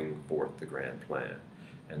to bring forth the grand plan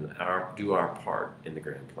and do our part in the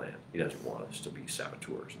grand plan. He doesn't want us to be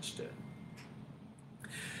saboteurs instead.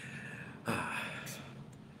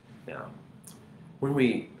 Now, when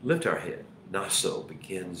we lift our head, Naso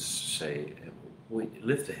begins to say, we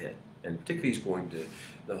lift the head. And particularly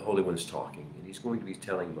the Holy One's talking, and he's going to be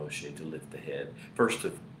telling Moshe to lift the head. First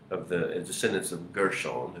of the descendants of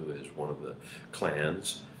Gershon, who is one of the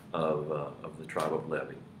clans of the tribe of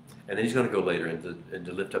Levi. And then he's going to go later and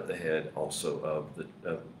to lift up the head also of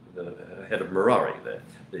the head of Merari,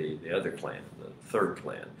 the other clan, the third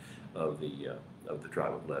clan of the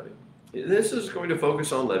tribe of Levi. This is going to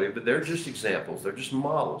focus on Levi, but they're just examples. They're just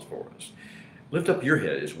models for us. Lift up your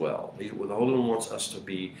head as well. The Holy One wants us to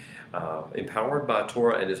be empowered by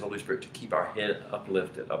Torah and His Holy Spirit to keep our head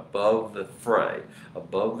uplifted above the fray,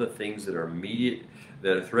 above the things that are immediate,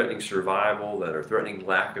 that are threatening survival, that are threatening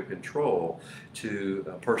lack of control, to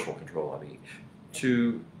personal control,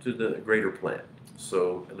 to the greater plan.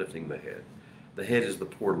 So lifting the head. The head is the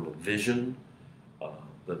portal of vision,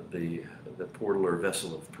 the portal or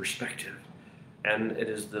vessel of perspective. And it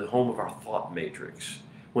is the home of our thought matrix.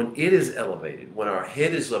 When it is elevated, when our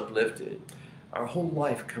head is uplifted, our whole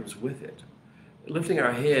life comes with it. Lifting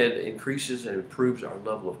our head increases and improves our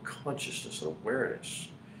level of consciousness and awareness.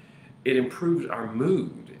 It improves our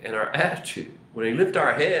mood and our attitude. When we lift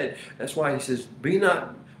our head, that's why he says,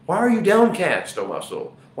 why are you downcast, O my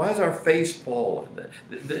soul? Why is our face fallen?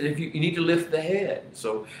 If you need to lift the head.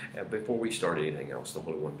 So before we start anything else, the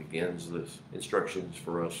Holy One begins the instructions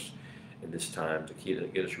for us in this time to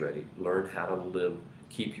get us ready. Learn how to live.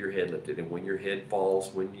 Keep your head lifted. And when your head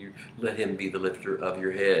falls, when you let Him be the lifter of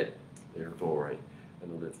your head, their glory,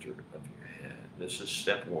 and the lifter of your head. This is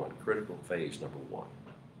step one, critical phase number one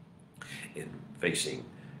in facing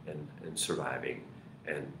and surviving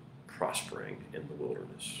and prospering in the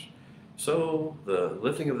wilderness. So the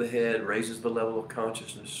lifting of the head raises the level of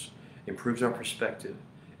consciousness, improves our perspective,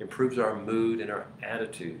 improves our mood and our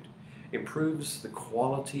attitude, improves the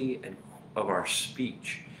quality of our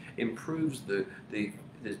speech, improves the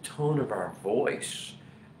tone of our voice,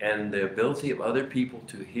 and the ability of other people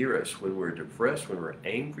to hear us when we're depressed, when we're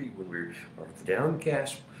angry, when we're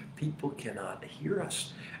downcast. People cannot hear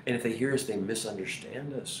us. And if they hear us, they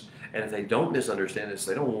misunderstand us. And if they don't misunderstand us,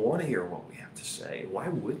 they don't want to hear what we have to say. Why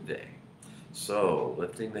would they? So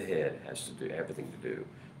lifting the head has to do everything to do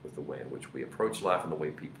with the way in which we approach life and the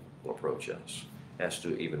way people will approach us. It has to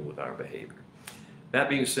do even with our behavior. That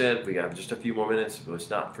being said, we have just a few more minutes, but it's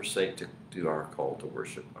not forsake to do our call to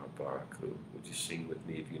worship, our Barak. Would you sing with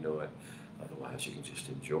me if you know it? Otherwise, you can just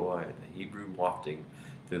enjoy the Hebrew wafting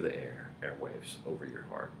through the airwaves over your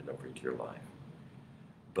heart and over into your life.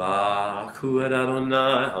 Barak hu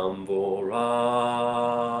Adonai Hamvorak.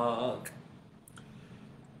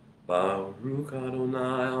 Baruch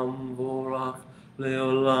Adonai Hamvorak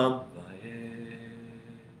Leolam Vayeh.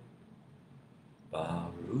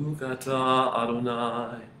 Baruch atah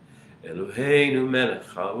Adonai Eloheinu melech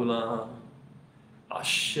haolam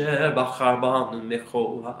asher bachar banu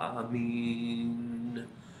mechol ha'amin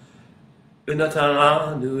v'natan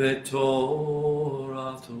lanu et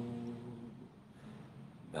torato.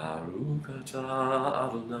 Baruch atah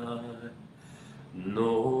Adonai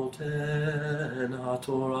noten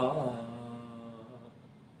haTorah.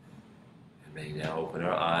 And may now open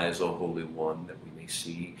our eyes, O Holy One, that we may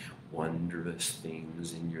see wondrous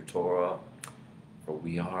things in your Torah. For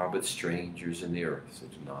we are but strangers in the earth, so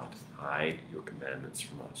do not hide your commandments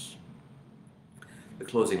from us. The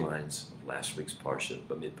closing lines of last week's Parsha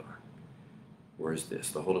Bamidbar. Where is this?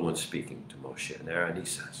 The Holy One speaking to Moshe. And he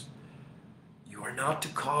says, you are not to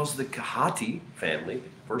cause the Kahati family, the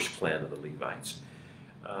first clan of the Levites,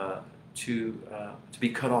 to be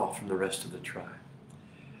cut off from the rest of the tribe.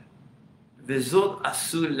 V'zot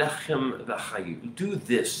asu lachem v'chayu. Do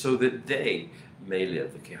this so that they may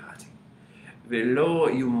live, the Kehati. V'lo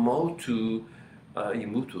yumotu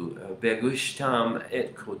begushtam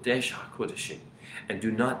et kodesh hakodeshim. And do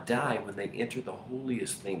not die when they enter the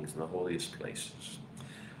holiest things and the holiest places.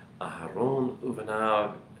 Aharon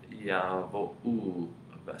uvanav yavo'u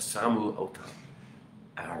v'samu otam.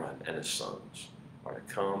 Aaron and his sons are to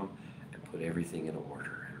come and put everything in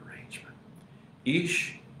order and arrangement.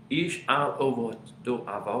 Ish al ovo do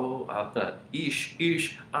avo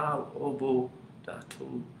ish al ovo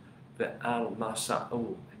datu ve'al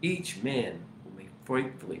masa'o. Each man will may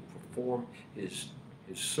faithfully perform his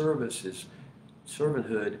service, his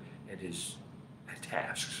servanthood, and his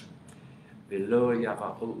tasks. Velo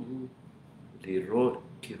yava'u lirot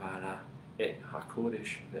kivara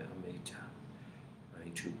HaKodesh ve'Hameta.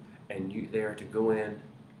 And they are to go in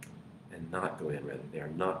and not go in, rather. They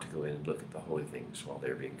are not to go in and look at the holy things while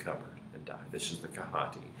they're being covered and die. This is the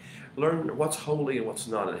Kahati. Learn what's holy and what's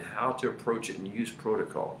not, and how to approach it and use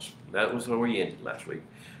protocols. That was where we ended last week.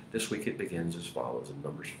 This week it begins as follows in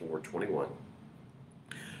Numbers 4:21.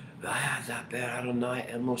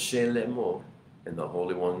 And the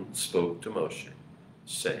Holy One spoke to Moshe,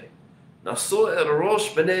 saying, Naso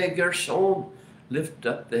Rosh B'nai Gershon, lift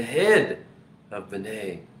up the head of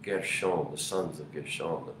B'nai Gershon, the sons of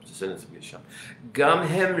Gershon, the descendants of Gershon. Gam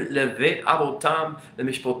hem levet avotam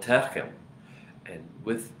lemishpotechem, and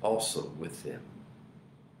also with them,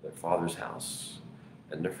 their father's house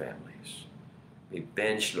and their families.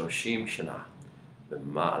 Ben shloshim shana,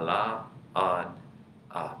 v'ma'ala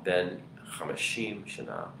ad ben chamashim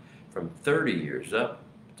shana, from 30 years up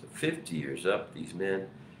to 50 years up, these men,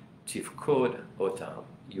 tifkod otam,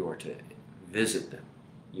 you are to visit them.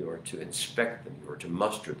 You are to inspect them, you are to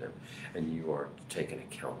muster them, and you are to take an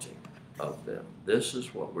accounting of them. This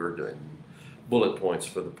is what we're doing. Bullet points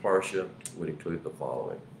for the Parsha would include the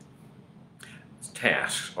following.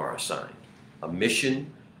 Tasks are assigned. A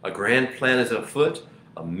mission, a grand plan is afoot,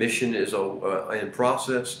 a mission is in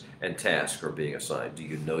process, and tasks are being assigned. Do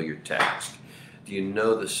you know your task? Do you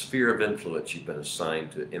know the sphere of influence you've been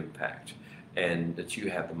assigned to impact and that you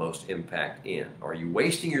have the most impact in? Are you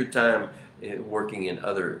wasting your time working in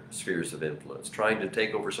other spheres of influence, trying to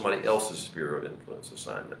take over somebody else's sphere of influence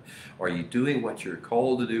assignment? Are you doing what you're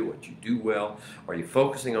called to do, what you do well? Are you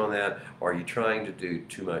focusing on that? Or are you trying to do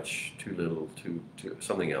too much, too little, too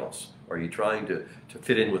something else? Are you trying to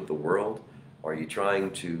fit in with the world? Are you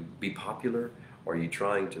trying to be popular? Are you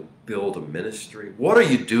trying to build a ministry? What are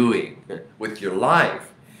you doing with your life?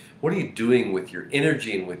 What are you doing with your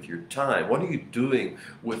energy and with your time? What are you doing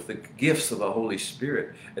with the gifts of the Holy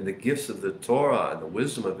Spirit and the gifts of the Torah and the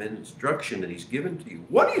wisdom of instruction that He's given to you?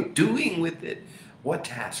 What are you doing with it? What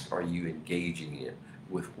task are you engaging in?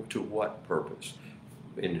 To what purpose?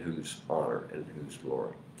 In whose honor and in whose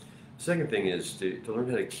glory? The second thing is to learn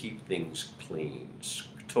how to keep things clean,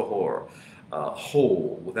 tahor,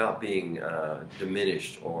 whole, without being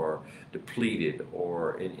diminished or depleted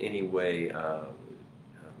or in any way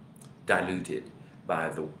diluted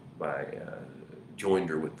by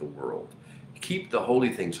joinder with the world. Keep the holy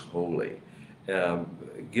things holy.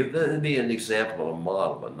 Give them be an example, a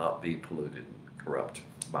model, but not be polluted and corrupt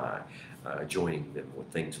by joining them with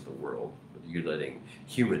things of the world. You letting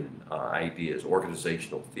human ideas,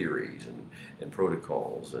 organizational theories, and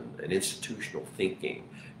protocols, and institutional thinking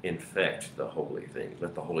infect the holy things.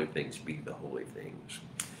 Let the holy things be the holy things,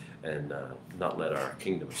 and not let our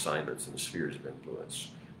kingdom assignments and spheres of influence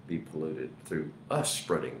be polluted through us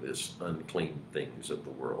spreading this unclean things of the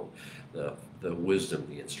world, the wisdom,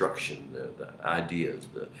 the instruction, the ideas,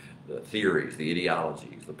 the theories, the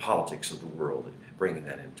ideologies, the politics of the world, and bringing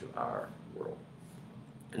that into our world,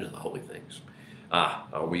 into the holy things.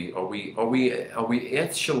 Are we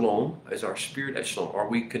at shalom? Is our spirit at shalom? Are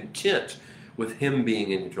we content with Him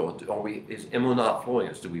being in control? Is emunah flowing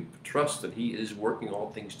us? Do we trust that He is working all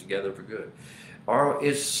things together for good?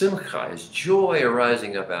 Is simcha, is joy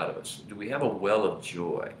arising up out of us? Do we have a well of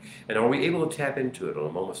joy? And are we able to tap into it on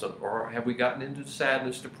a moment? Or have we gotten into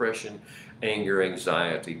sadness, depression, anger,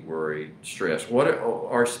 anxiety, worry, stress?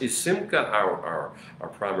 Is simcha our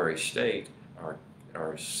primary state,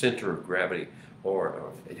 our center of gravity?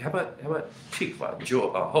 Or how about tikva, joy,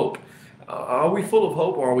 hope? Are we full of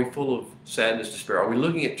hope, or are we full of sadness, despair? Are we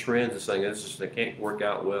looking at trends and saying they can't work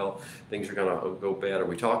out well, things are going to go bad? Are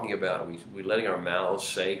we talking about, are we letting our mouths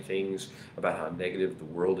say things about how negative the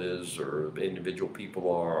world is, or individual people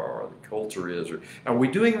are, or the culture is? Or are we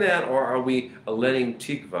doing that, or are we letting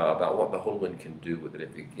tikva about what the Holy One can do with it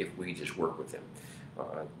if we just work with Him?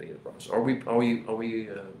 Are we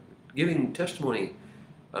giving testimony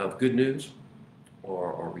of good news,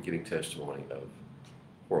 or are we giving testimony of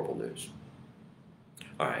horrible news?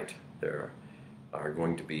 All right, there are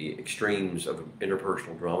going to be extremes of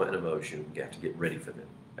interpersonal drama and emotion. You have to get ready for them.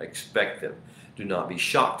 Expect them. Do not be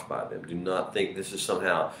shocked by them. Do not think this is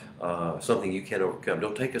somehow something you can't overcome.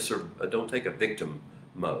 Don't take a victim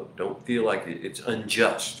mode. Don't feel like it's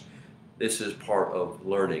unjust. This is part of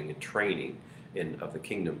learning and training of the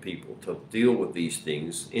kingdom people to deal with these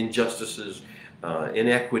things, injustices,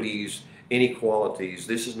 inequities, inequalities.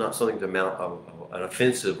 This is not something to mount an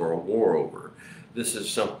offensive or a war over. This is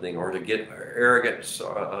something, or to get arrogant,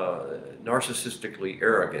 narcissistically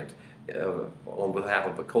arrogant on behalf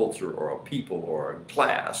of a culture or a people or a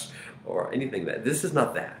class or anything. This is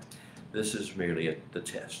not that. This is merely the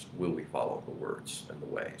test. Will we follow the words and the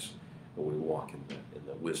ways when we walk in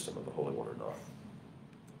the wisdom of the Holy One or not.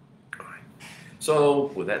 All right.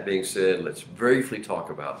 So, with that being said, let's briefly talk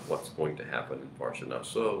about what's going to happen in Parsha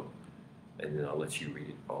Naso, and then I'll let you read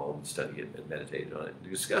it all and study it and meditate on it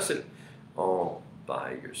and discuss it all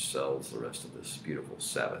by yourselves the rest of this beautiful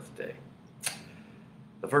Sabbath day.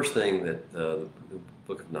 The first thing that the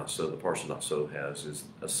book of Naso, the Parsha Naso, has is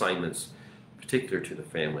assignments particular to the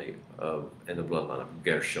family of and the bloodline of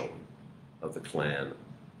Gershon, of the clan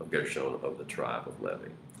of Gershon, of the tribe of Levi.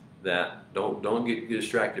 That don't get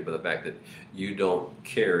distracted by the fact that you don't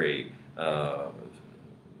carry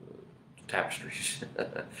tapestries,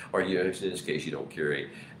 or in this case, you don't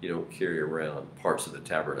carry around parts of the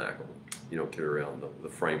tabernacle. You don't carry around the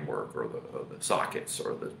framework or the sockets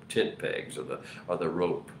or the tent pegs or the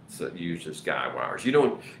rope that used as guy wires. You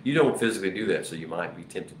don't physically do that, so you might be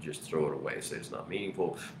tempted to just throw it away, say it's not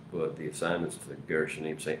meaningful. But the assignments to the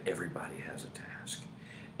Gershon say everybody has a task.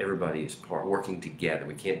 Everybody is working together.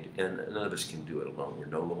 We can't, and none of us can do it alone. We're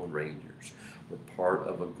no Lone Rangers. We're part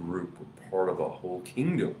of a group. We're part of a whole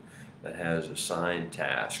kingdom that has assigned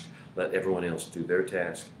tasks. Let everyone else do their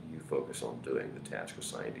task. You focus on doing the task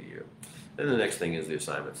assigned to you. And the next thing is the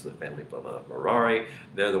assignments to the family bloodline of Merari.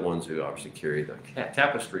 They're the ones who obviously carry the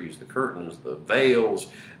tapestries, the curtains, the veils.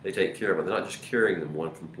 They take care of them. They're not just carrying them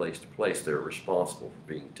one from place to place. They're responsible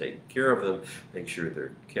for being taken care of them, make sure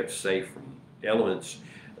they're kept safe from elements,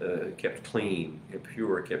 kept clean, kept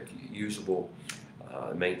pure, kept usable,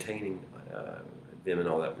 maintaining them in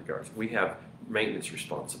all that regards. We have maintenance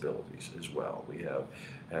responsibilities as well. We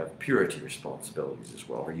have purity responsibilities as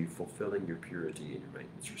well. Are you fulfilling your purity and your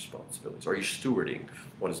maintenance responsibilities? Are you stewarding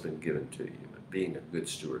what has been given to you? Being a good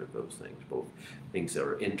steward of those things, both things that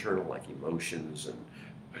are internal like emotions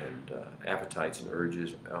and appetites and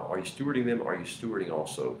urges. Are you stewarding them? Are you stewarding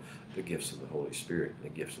also the gifts of the Holy Spirit, the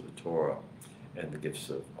gifts of the Torah, and the gifts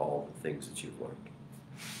of all the things that you've learned?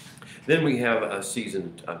 Then we have a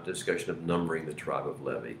season of discussion of numbering the tribe of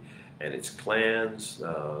Levi and its clans.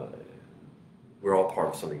 We're all part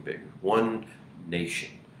of something bigger. One nation,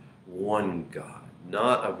 one God.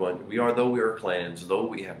 Not a one. Though we are clans, though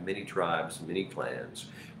we have many tribes, many clans,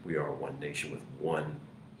 we are one nation with one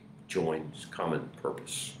joined common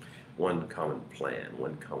purpose, one common plan,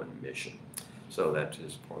 one common mission. So that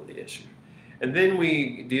is part of the issue. And then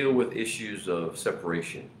we deal with issues of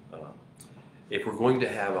separation. If we're going to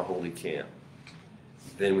have a holy camp,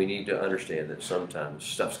 then we need to understand that sometimes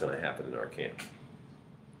stuff's going to happen in our camp.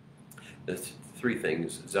 There's three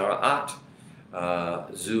things: Zara'at,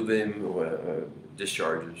 Zubim,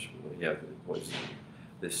 discharges. You have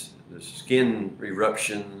this skin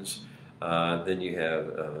eruptions. Then you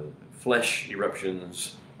have flesh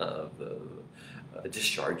eruptions of the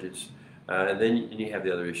discharges. And then you have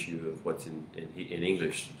the other issue of what's in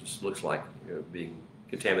English just looks like being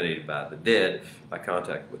contaminated by the dead, by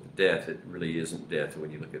contact with the death. It really isn't death.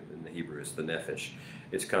 When you look at in the Hebrew, it's the nephesh.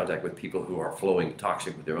 It's contact with people who are flowing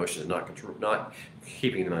toxic with their emotions, not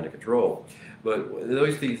keeping them under control. But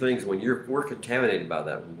those three things, when we're contaminated by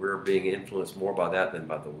that, we're being influenced more by that than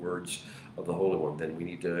by the words of the Holy One, then we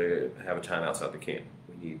need to have a time outside the camp.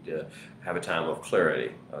 We need to have a time of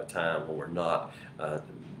clarity, a time when we're not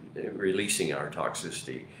releasing our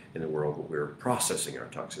toxicity in the world, but we're processing our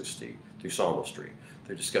toxicity through psalmistry,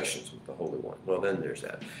 through discussions with the Holy One. Well, then there's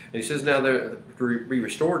that. And he says now to be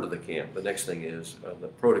restored to the camp, the next thing is the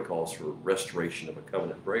protocols for restoration of a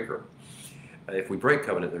covenant breaker. If we break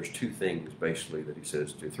covenant, there's two things basically that he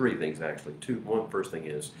says, three things actually. One first thing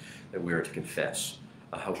is that we are to confess.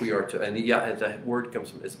 We are to, and that word comes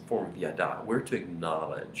from, it's a form of yada. We're to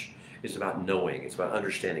acknowledge. It's about knowing. It's about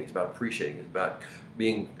understanding. It's about appreciating. It's about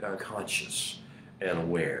being conscious and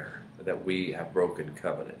aware that we have broken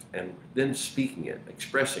covenant, and then speaking it,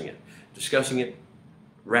 expressing it, discussing it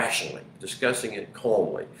rationally, discussing it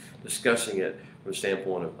calmly, discussing it from the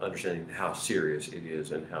standpoint of understanding how serious it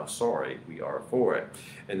is and how sorry we are for it.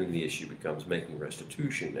 And then the issue becomes making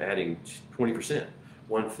restitution, adding 20%,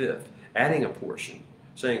 1/5, adding a portion,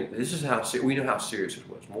 saying this is how we know how serious it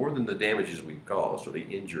was, more than the damages we've caused or the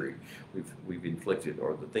injury we've inflicted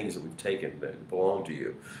or the things that we've taken that belong to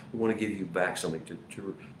you. We want to give you back something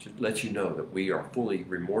to let you know that we are fully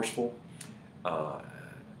remorseful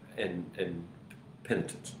and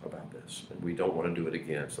penitent about this, and we don't want to do it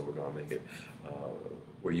again. So we're going to make it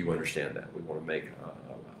where you understand that. We want to make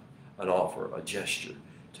an offer, a gesture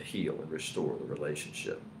to heal and restore the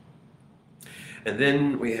relationship. And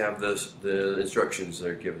then we have the instructions that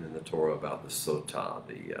are given in the Torah about the sotah,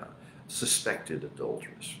 the suspected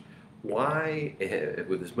adulteress. Why,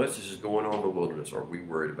 with as much as is going on in the wilderness, are we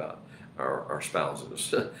worried about our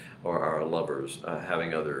spouses or our lovers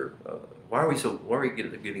having other why are we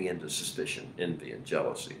getting into suspicion, envy, and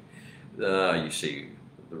jealousy? You see,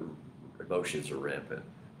 the emotions are rampant.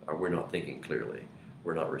 We're not thinking clearly.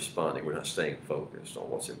 We're not responding. We're not staying focused on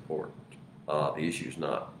what's important. The issue is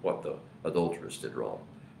not what the adulteress did wrong.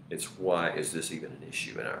 It's why is this even an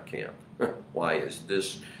issue in our camp? Why is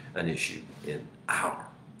this an issue in our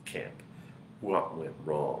camp? What went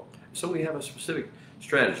wrong? So we have a specific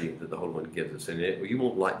strategy that the Holy One gives us, and you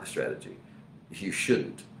won't like the strategy. You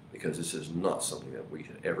shouldn't, because this is not something that we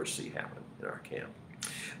should ever see happen in our camp.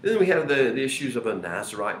 Then we have the issues of a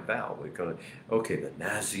Nazarite vow. We're going to, okay, the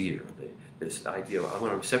Nazir, this idea of I'm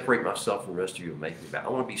going to separate myself from the rest of you and make a vow. I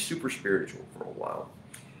want to be super spiritual for a while.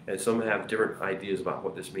 And some have different ideas about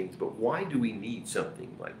what this means, but why do we need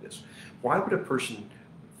something like this? Why would a person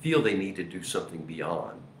feel they need to do something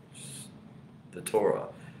beyond the Torah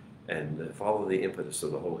and follow the impetus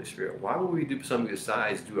of the Holy Spirit? Why would we do something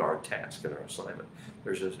besides do our task and our assignment?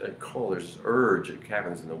 There's a call, there's this urge that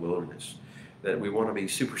happens in the wilderness that we want to be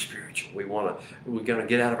super spiritual. We're going to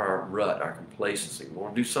get out of our rut, our complacency. We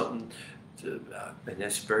want to do something, and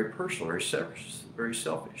that's very personal, very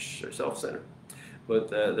selfish, or self-centered. But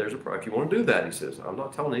there's if you want to do that, he says, I'm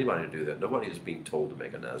not telling anybody to do that. Nobody is being told to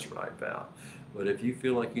make a Nazarite vow. But if you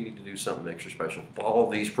feel like you need to do something extra special, follow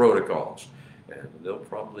these protocols. And they'll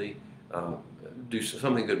probably do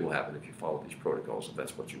something good will happen if you follow these protocols, if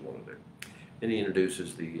that's what you want to do. And he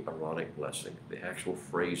introduces the Aaronic blessing, the actual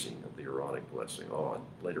phrasing of the Aaronic blessing. Oh, in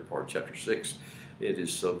later part of chapter 6, it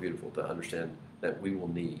is so beautiful to understand that we will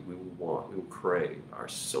need, we will want, we will crave. Our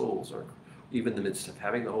souls are, even in the midst of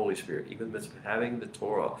having the Holy Spirit, even in the midst of having the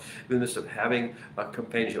Torah, even in the midst of having a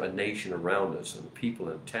companionship, a nation around us, and people,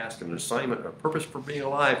 and a task, and an assignment, and a purpose for being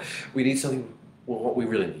alive, we need something. Well, what we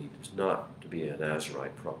really need is not to be a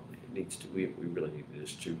Nazarite properly. It needs to, we really need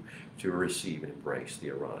is to receive and embrace the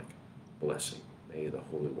Aaronic blessing. May the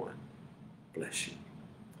Holy One bless you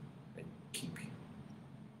and keep you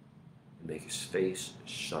and make his face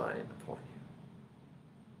shine upon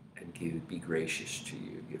you and be gracious to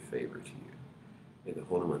you, give favor to you. May the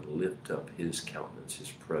Holy One lift up his countenance,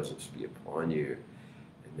 his presence be upon you,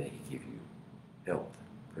 and may he give you health,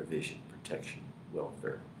 provision, protection,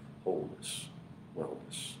 welfare, wholeness,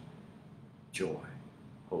 wellness, joy,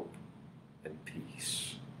 hope, and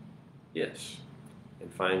peace. Yes.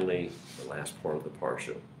 And finally, the last part of the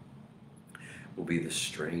parsha will be the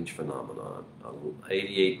strange phenomenon of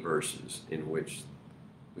 88 verses in which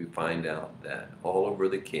we find out that all over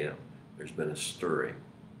the camp there's been a stirring,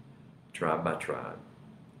 tribe by tribe,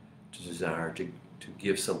 to desire to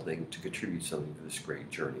give something, to contribute something to this great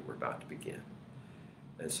journey we're about to begin.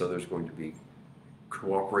 And so there's going to be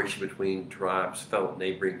cooperation between tribes, fellow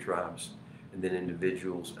neighboring tribes, and then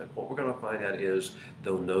individuals. And what we're going to find out is,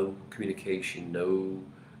 though no communication, none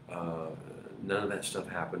of that stuff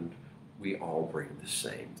happened, we all bring the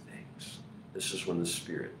same things. This is when the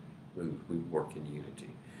Spirit moves. We work in unity.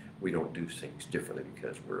 We don't do things differently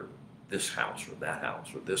because we're this house or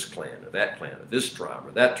this clan or that clan or this tribe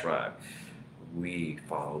or that tribe. We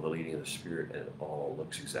follow the leading of the Spirit, and it all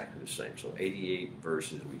looks exactly the same. So 88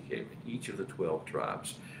 verses we gave. Each of the 12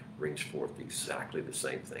 tribes brings forth exactly the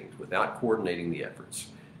same things without coordinating the efforts.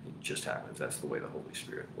 It just happens. That's the way the Holy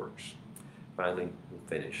Spirit works. Finally, we'll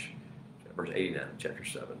finish verse 89 of chapter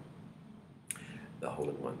 7. The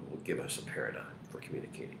Holy One will give us a paradigm for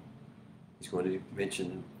communicating. He's going to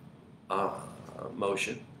mention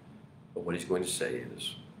Moshe, but what he's going to say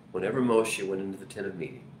is, whenever Moshe went into the tent of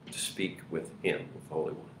meeting to speak with him, with the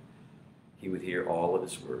Holy One, he would hear all of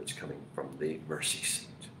his words coming from the mercy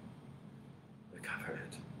seat, the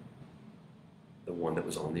covenant, the one that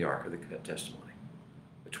was on the ark of the testimony,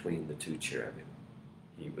 between the two cherubim.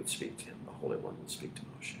 He would speak to him. The Holy One would speak to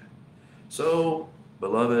Moshe. So,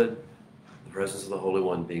 beloved, the presence of the Holy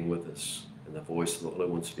One being with us and the voice of the Holy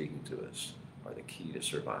One speaking to us are the key to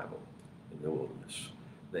survival in the wilderness.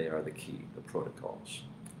 They are the key, the protocols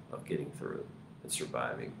of getting through and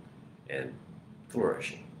surviving and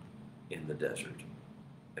flourishing in the desert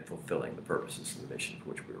and fulfilling the purposes and the mission for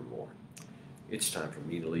which we were born. It's time for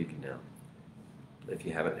me to leave you now. If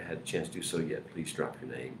you haven't had a chance to do so yet, please drop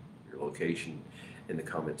your name, your location in the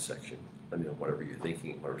comments section. Let me know whatever you're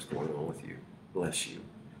thinking, whatever's going on with you. Bless you.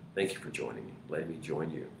 Thank you for joining me. Let me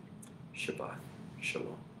join you. Shabbat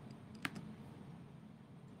Shalom.